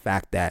rooted in the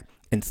fact that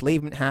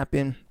enslavement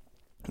happened,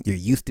 You're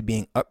used to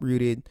being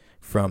uprooted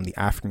from the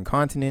African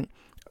continent.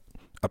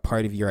 A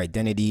part of your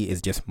identity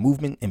is just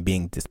movement and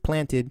being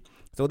displanted.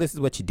 So this is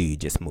what you do. You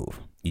just move.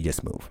 You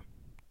just move.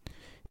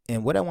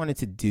 And what I wanted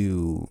to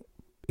do,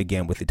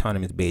 again, with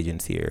Autonomous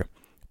Bajans here,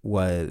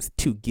 was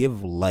to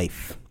give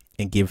life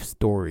and give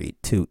story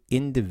to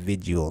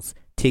individuals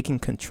taking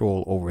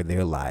control over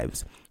their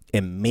lives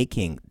and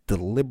making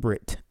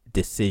deliberate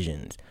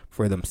decisions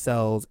for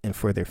themselves and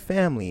for their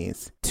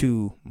families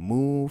to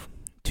move,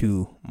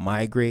 to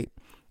migrate,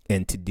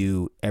 and to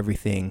do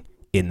everything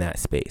in that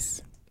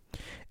space.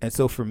 And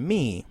so for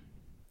me,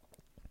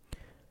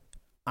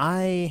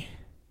 I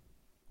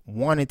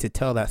wanted to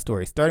tell that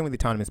story, starting with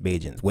Autonomous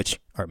Bajans, which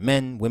are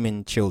men,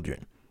 women,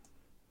 children,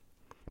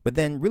 but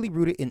then really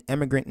rooted in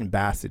immigrant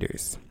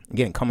ambassadors.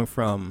 Again, coming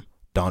from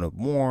Donald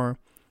Moore,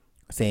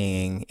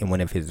 saying in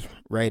one of his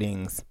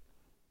writings,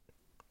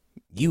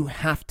 you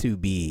have to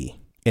be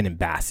an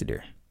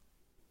ambassador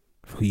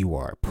for who you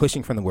are,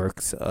 pushing from the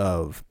works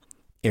of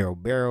Errol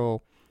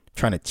Barrow,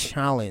 trying to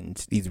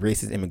challenge these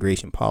racist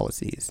immigration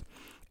policies.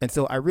 And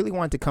so I really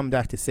wanted to come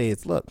back to say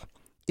is, look,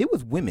 it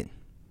was women,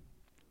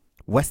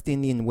 West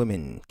Indian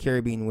women,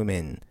 Caribbean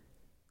women,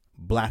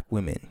 Black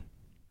women,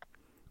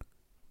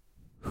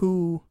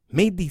 who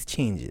made these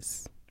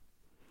changes.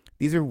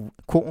 These are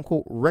quote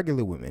unquote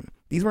regular women.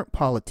 These weren't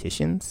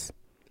politicians.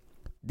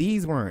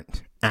 These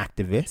weren't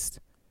activists.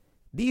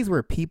 These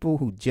were people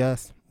who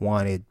just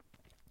wanted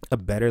a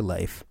better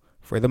life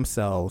for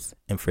themselves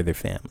and for their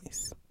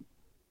families.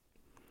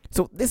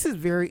 So this is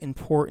very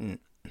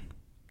important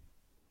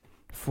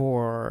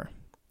for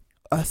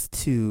us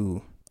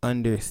to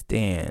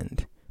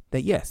understand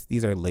that, yes,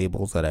 these are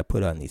labels that I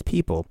put on these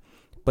people,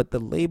 but the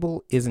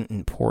label isn't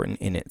important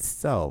in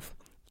itself.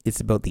 It's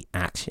about the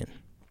action.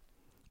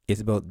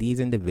 It's about these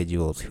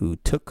individuals who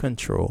took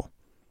control,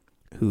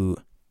 who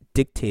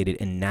dictated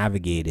and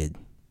navigated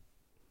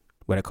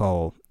what I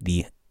call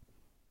the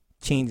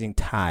changing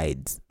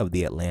tides of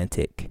the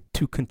Atlantic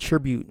to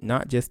contribute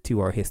not just to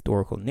our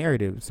historical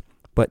narratives,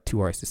 but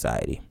to our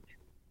society.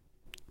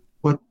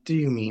 What do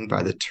you mean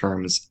by the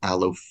terms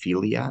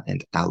allophilia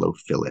and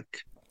allophilic?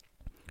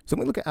 So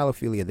when we look at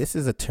allophilia, this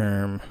is a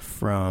term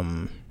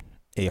from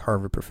a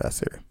Harvard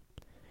professor.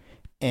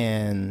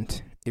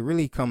 And it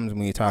really comes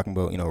when you're talking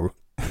about,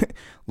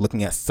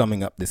 looking at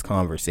summing up this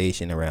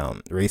conversation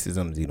around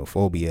racism,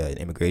 xenophobia, and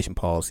immigration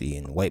policy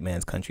and white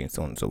man's country and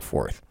so on and so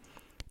forth,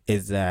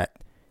 is that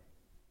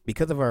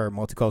because of our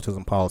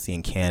multiculturalism policy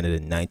in Canada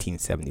in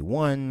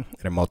 1971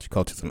 and our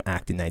Multiculturalism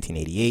Act in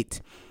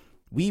 1988,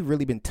 we've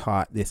really been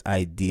taught this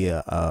idea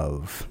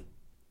of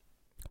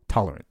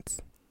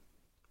tolerance.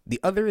 The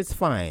other is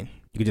fine.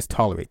 You can just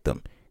tolerate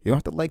them. You don't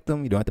have to like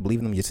them. You don't have to believe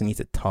in them. You just need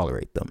to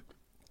tolerate them.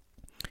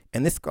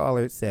 And this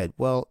scholar said,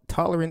 well,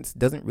 tolerance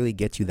doesn't really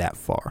get you that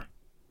far,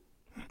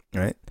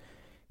 right?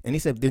 And he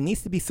said there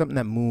needs to be something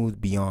that moves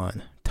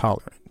beyond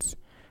tolerance.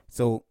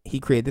 So he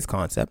created this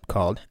concept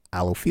called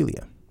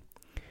allophilia,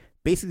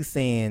 basically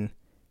saying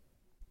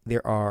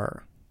there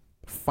are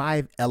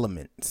 5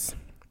 elements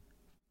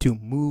to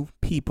move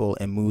people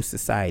and move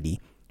society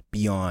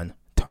beyond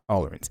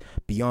tolerance,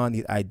 beyond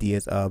these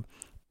ideas of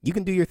you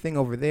can do your thing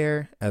over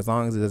there as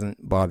long as it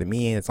doesn't bother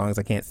me, as long as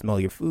I can't smell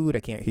your food, I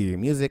can't hear your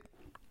music,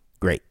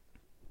 great.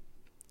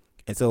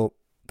 And so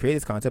create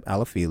this concept,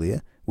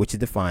 allophilia, which is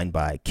defined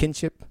by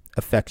kinship,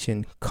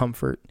 affection,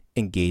 comfort,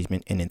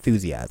 engagement, and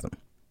enthusiasm.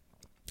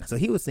 So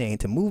he was saying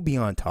to move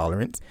beyond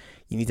tolerance,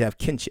 you need to have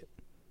kinship.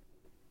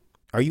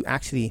 Are you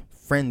actually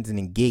friends and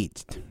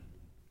engaged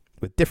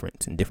with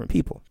difference and different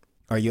people?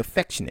 Are you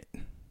affectionate?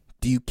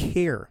 Do you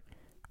care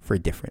for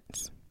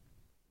difference?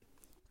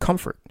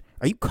 Comfort.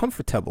 Are you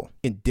comfortable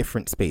in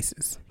different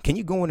spaces? Can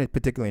you go in a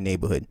particular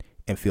neighborhood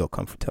and feel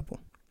comfortable?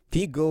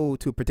 Can you go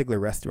to a particular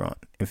restaurant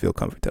and feel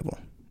comfortable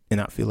and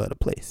not feel out of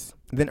place?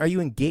 Then are you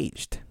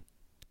engaged?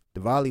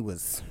 Diwali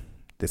was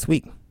this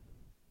week.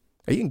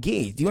 Are you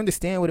engaged? Do you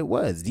understand what it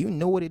was? Do you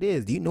know what it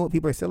is? Do you know what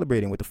people are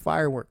celebrating with the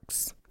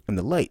fireworks and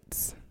the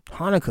lights?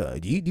 Hanukkah,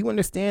 do you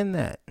understand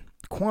that?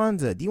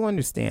 Kwanzaa, do you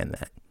understand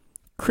that?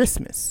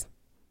 Christmas,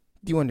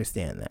 do you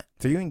understand that?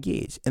 So you're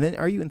engaged. And then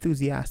are you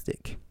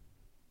enthusiastic?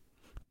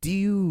 Do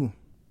you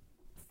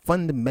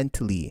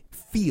fundamentally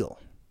feel,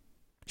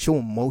 show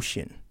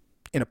emotion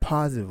in a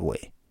positive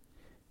way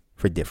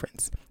for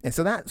difference? And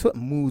so that's what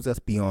moves us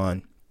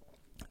beyond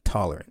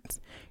tolerance.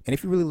 And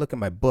if you really look at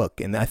my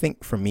book, and I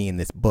think for me in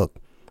this book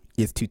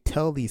is to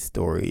tell these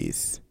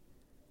stories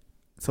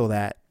so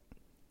that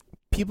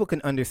people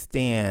can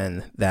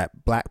understand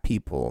that Black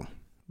people,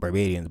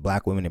 Barbadians,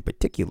 Black women in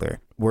particular,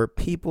 were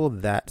people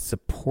that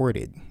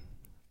supported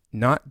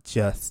not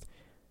just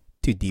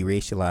to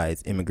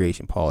deracialize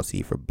immigration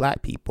policy for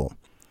Black people,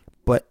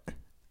 but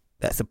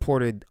that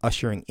supported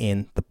ushering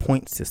in the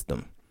point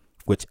system,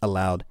 which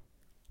allowed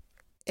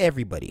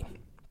everybody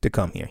to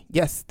come here.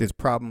 Yes, there's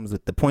problems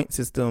with the point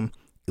system,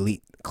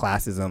 elite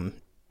classism,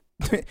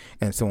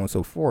 and so on and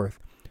so forth.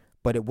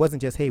 But it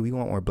wasn't just, hey, we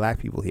want more Black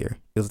people here.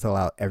 It was to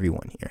allow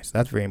everyone here. So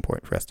that's very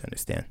important for us to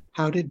understand.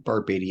 How did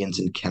Barbadians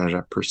in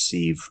Canada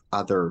perceive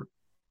other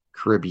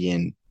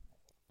Caribbean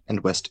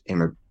and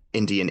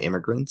Indian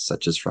immigrants,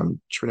 such as from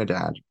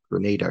Trinidad,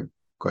 Grenada,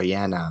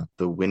 Guyana,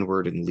 the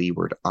Windward and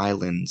Leeward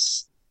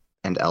Islands,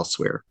 and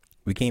elsewhere.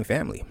 We became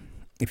family.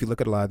 If you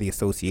look at a lot of the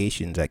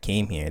associations that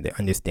came here, they're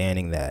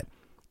understanding that,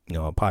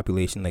 a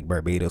population like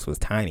Barbados was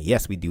tiny.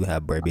 Yes, we do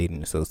have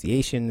Barbadian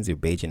associations,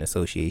 Barbadian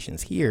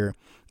associations here,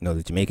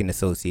 the Jamaican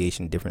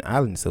association, different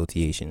island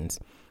associations.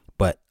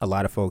 But a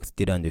lot of folks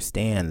did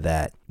understand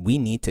that we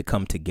need to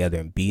come together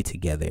and be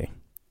together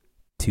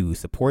to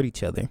support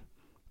each other,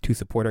 to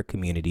support our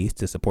communities,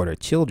 to support our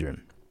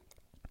children,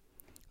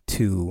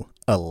 to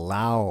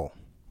allow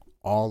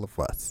all of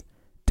us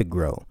to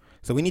grow.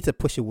 So we need to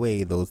push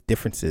away those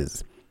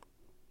differences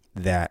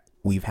that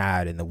we've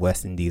had in the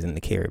West Indies and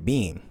the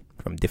Caribbean,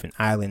 from different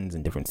islands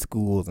and different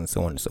schools and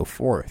so on and so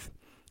forth.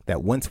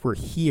 That once we're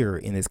here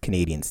in this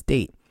Canadian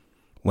state,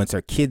 once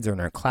our kids are in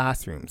our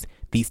classrooms,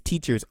 these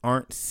teachers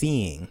aren't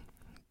seeing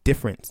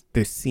difference.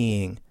 They're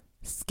seeing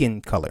skin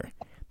color.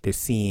 They're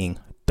seeing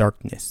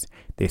darkness.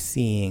 They're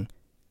seeing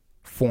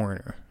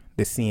foreigner.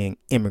 They're seeing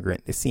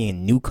immigrant. They're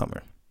seeing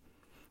newcomer.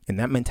 And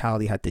that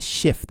mentality had to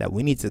shift, that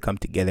we need to come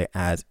together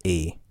as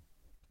a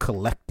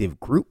collective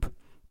group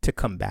to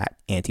combat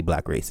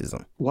anti-Black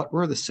racism. What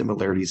were the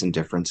similarities and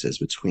differences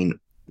between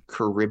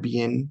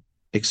Caribbean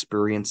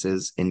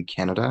experiences in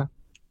Canada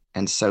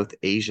and South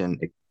Asian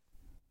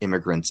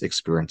immigrants'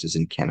 experiences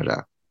in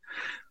Canada?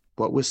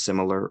 What was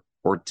similar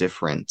or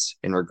different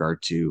in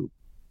regard to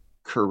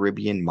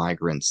Caribbean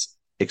migrants'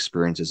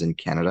 experiences in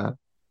Canada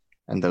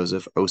and those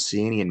of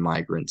Oceanian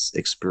migrants'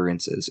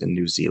 experiences in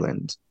New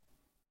Zealand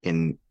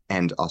and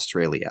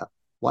Australia?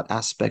 What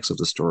aspects of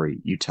the story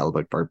you tell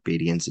about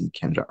Barbadians in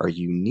Canada are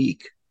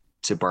unique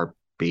to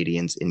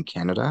Barbadians in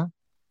Canada?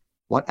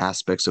 What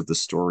aspects of the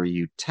story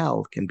you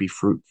tell can be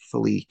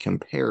fruitfully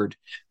compared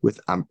with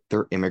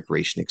their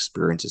immigration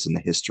experiences in the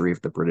history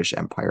of the British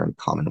Empire and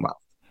Commonwealth?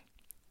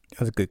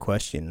 That's a good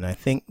question. And I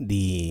think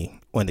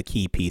one of the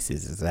key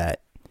pieces is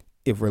that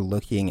if we're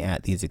looking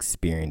at these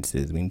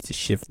experiences, we need to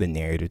shift the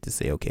narrative to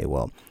say, okay,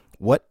 well,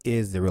 what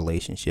is the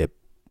relationship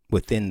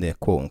within the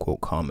quote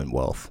unquote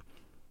Commonwealth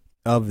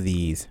of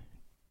these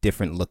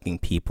different looking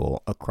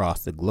people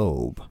across the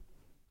globe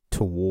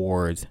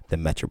towards the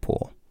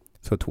metropole,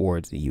 so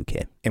towards the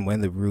UK? And one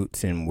of the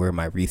roots and where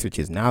my research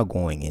is now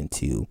going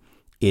into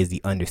is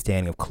the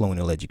understanding of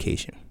colonial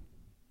education.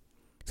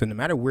 So no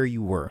matter where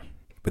you were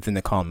within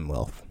the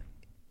Commonwealth,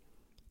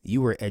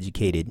 you were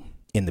educated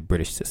in the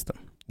British system.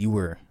 You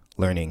were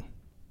learning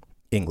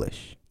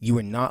English. You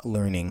were not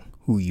learning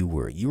who you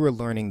were. You were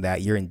learning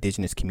that your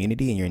indigenous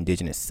community and your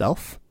indigenous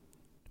self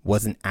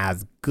wasn't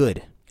as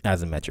good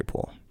as a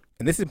metropole.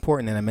 And this is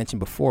important, and I mentioned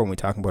before when we're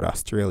talking about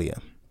Australia.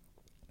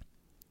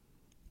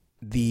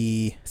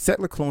 The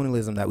settler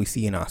colonialism that we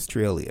see in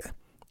Australia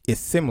is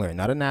similar,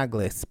 not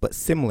analogous, but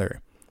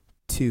similar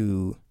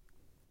to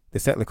the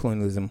settler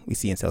colonialism we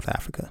see in South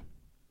Africa,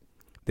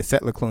 the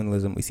settler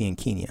colonialism we see in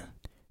Kenya,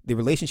 the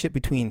relationship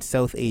between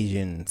South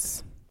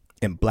Asians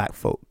and Black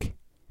folk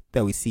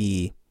that we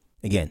see,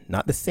 again,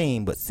 not the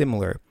same, but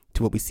similar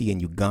to what we see in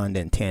Uganda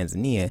and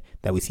Tanzania,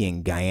 that we see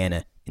in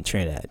Guyana and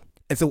Trinidad.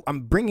 And so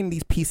I'm bringing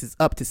these pieces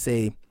up to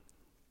say,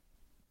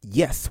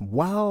 yes,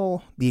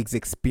 while these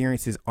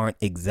experiences aren't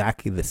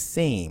exactly the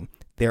same,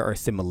 there are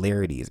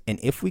similarities. And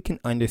if we can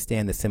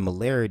understand the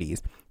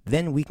similarities,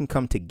 then we can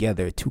come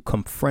together to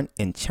confront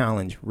and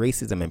challenge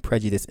racism and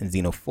prejudice and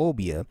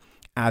xenophobia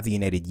as a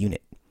united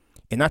unit.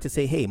 And not to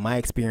say, hey, my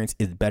experience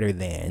is better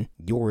than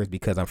yours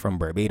because I'm from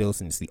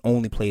Barbados and it's the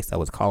only place that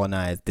was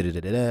colonized,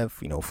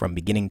 from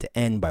beginning to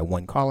end by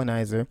one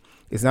colonizer.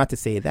 It's not to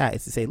say that.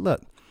 It's to say,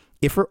 look,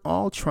 if we're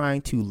all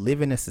trying to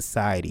live in a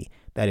society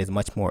that is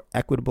much more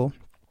equitable,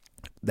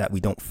 that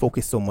we don't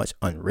focus so much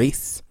on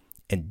race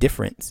and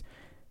difference,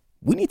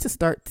 we need to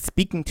start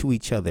speaking to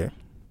each other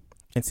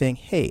and saying,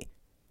 hey,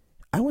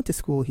 I went to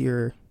school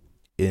here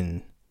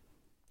in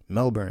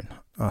Melbourne,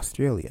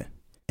 Australia,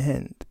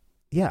 and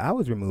yeah, I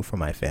was removed from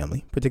my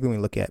family, particularly when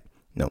we look at,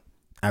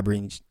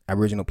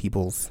 Aboriginal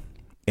peoples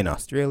in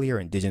Australia or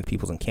Indigenous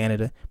peoples in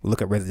Canada. We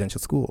look at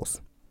residential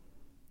schools,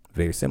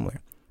 very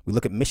similar. We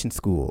look at mission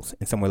schools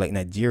in somewhere like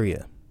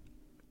Nigeria,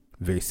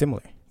 very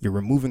similar. You're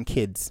removing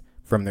kids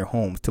from their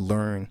homes to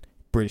learn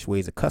British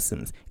ways of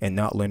customs and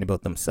not learn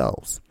about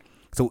themselves.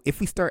 So if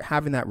we start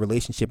having that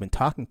relationship and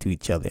talking to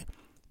each other,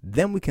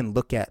 then we can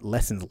look at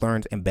lessons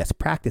learned and best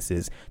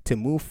practices to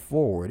move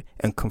forward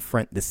and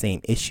confront the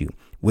same issue,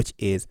 which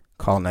is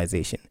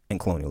colonization and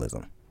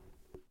colonialism.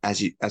 As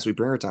we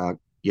bring our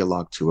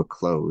dialogue to a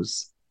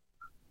close,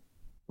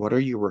 what are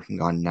you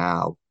working on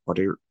now? What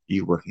are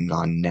you working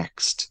on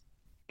next?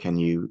 Can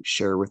you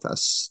share with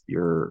us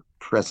your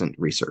present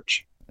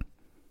research?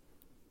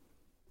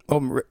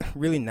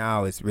 Really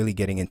now is really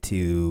getting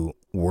into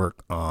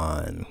work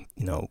on,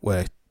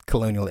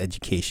 colonial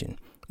education,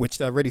 which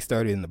I already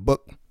started in the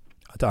book.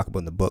 I'll talk about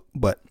in the book,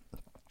 but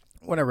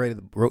when I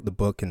wrote the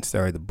book and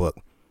started the book,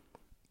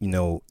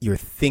 your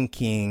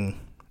thinking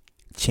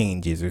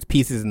changes. There's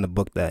pieces in the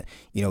book that,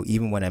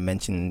 even when I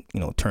mention,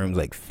 terms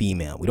like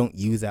female, we don't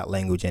use that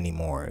language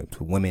anymore.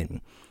 To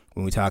women,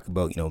 when we talk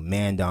about,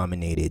 man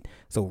dominated.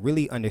 So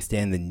really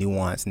understand the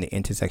nuance and the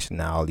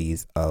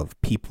intersectionalities of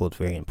people is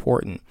very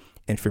important.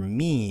 And for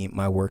me,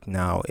 my work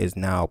now is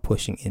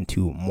pushing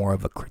into more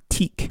of a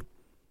critique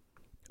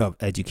of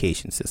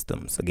education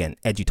systems. Again,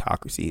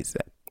 edutocracies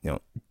that,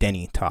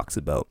 Denny talks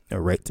about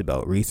or writes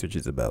about,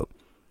 researches about.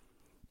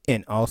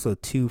 And also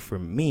too, for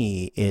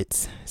me,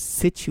 it's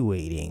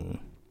situating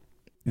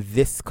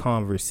this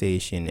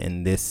conversation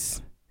in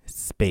this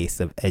space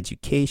of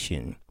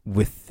education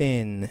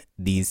within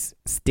these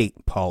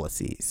state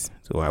policies.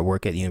 So I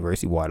work at the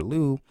University of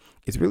Waterloo.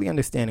 It's really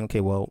understanding,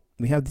 okay, well,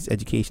 we have these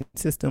education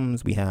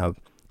systems, we have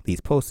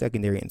these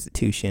post-secondary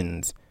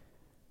institutions,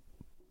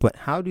 but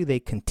how do they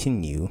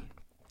continue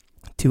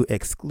to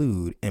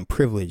exclude and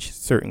privilege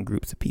certain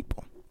groups of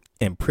people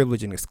and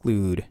privilege and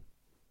exclude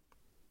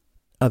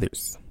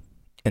others,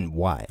 and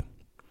why?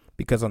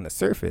 Because on the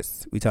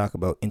surface, we talk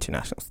about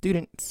international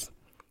students,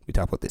 we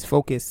talk about this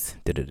focus,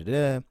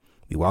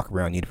 we walk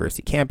around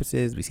university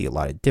campuses, we see a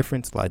lot of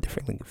difference, a lot of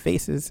different looking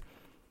faces,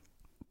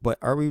 but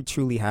are we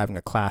truly having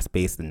a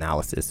class-based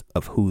analysis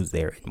of who's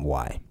there and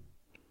why?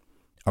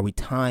 Are we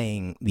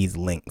tying these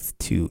links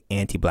to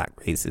anti-Black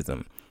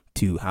racism,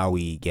 to how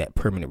we get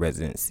permanent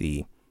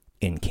residency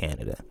in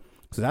Canada?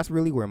 So that's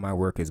really where my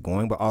work is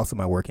going, but also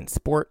my work in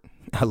sport.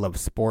 I love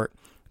sport,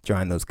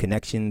 drawing those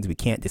connections. We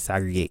can't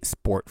disaggregate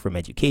sport from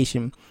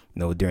education.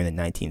 During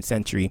the 19th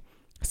century,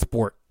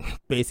 sport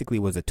basically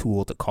was a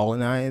tool to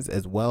colonize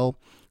as well.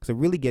 So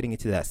really getting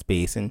into that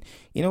space. And,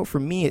 for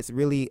me, it's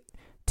really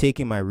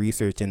taking my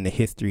research and the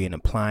history and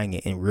applying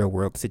it in real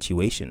world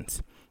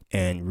situations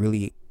and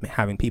really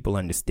having people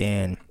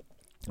understand.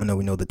 I know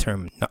we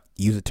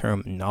use the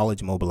term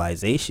knowledge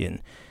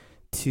mobilization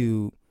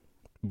to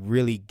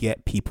really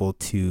get people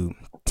to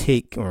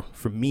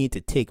for me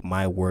to take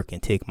my work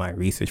and take my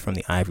research from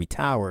the ivory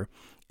tower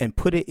and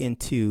put it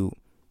into,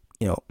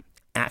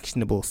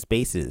 actionable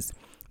spaces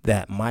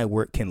that my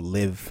work can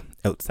live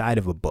outside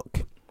of a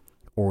book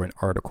or an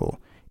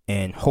article.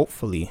 And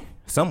hopefully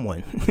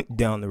someone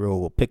down the road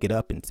will pick it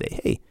up and say,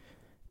 hey,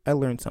 I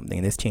learned something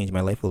and this changed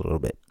my life a little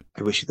bit.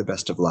 I wish you the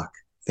best of luck.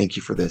 Thank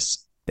you for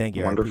this. Thank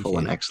you. Wonderful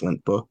and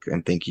excellent book.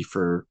 And thank you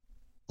for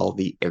all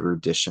the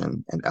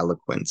erudition and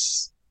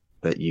eloquence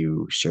that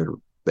you shared,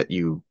 that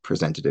you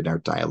presented in our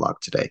dialogue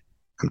today.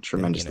 I'm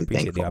tremendously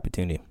thankful. The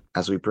opportunity.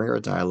 As we bring our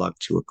dialogue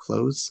to a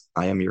close,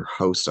 I am your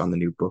host on the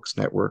New Books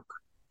Network,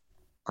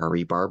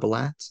 Ari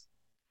Barbalat.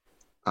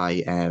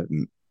 I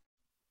am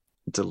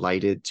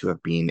delighted to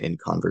have been in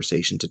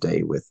conversation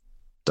today with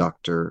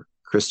Dr.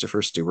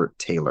 Christopher Stewart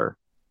Taylor.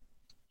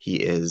 He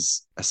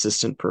is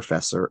assistant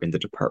professor in the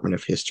Department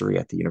of History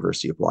at the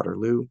University of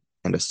Waterloo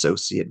and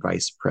associate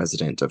vice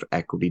president of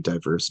Equity,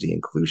 Diversity,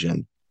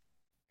 Inclusion,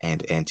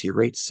 and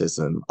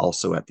Anti-Racism,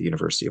 also at the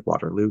University of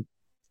Waterloo.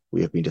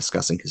 We have been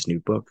discussing his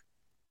new book,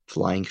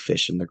 Flying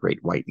Fish in the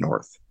Great White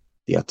North,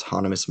 The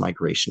Autonomous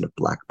Migration of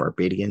Black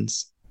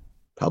Barbadians,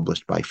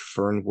 published by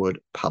Fernwood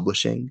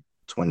Publishing,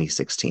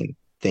 2016.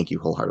 Thank you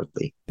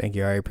wholeheartedly. Thank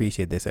you. I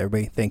appreciate this,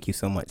 everybody. Thank you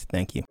so much.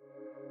 Thank you.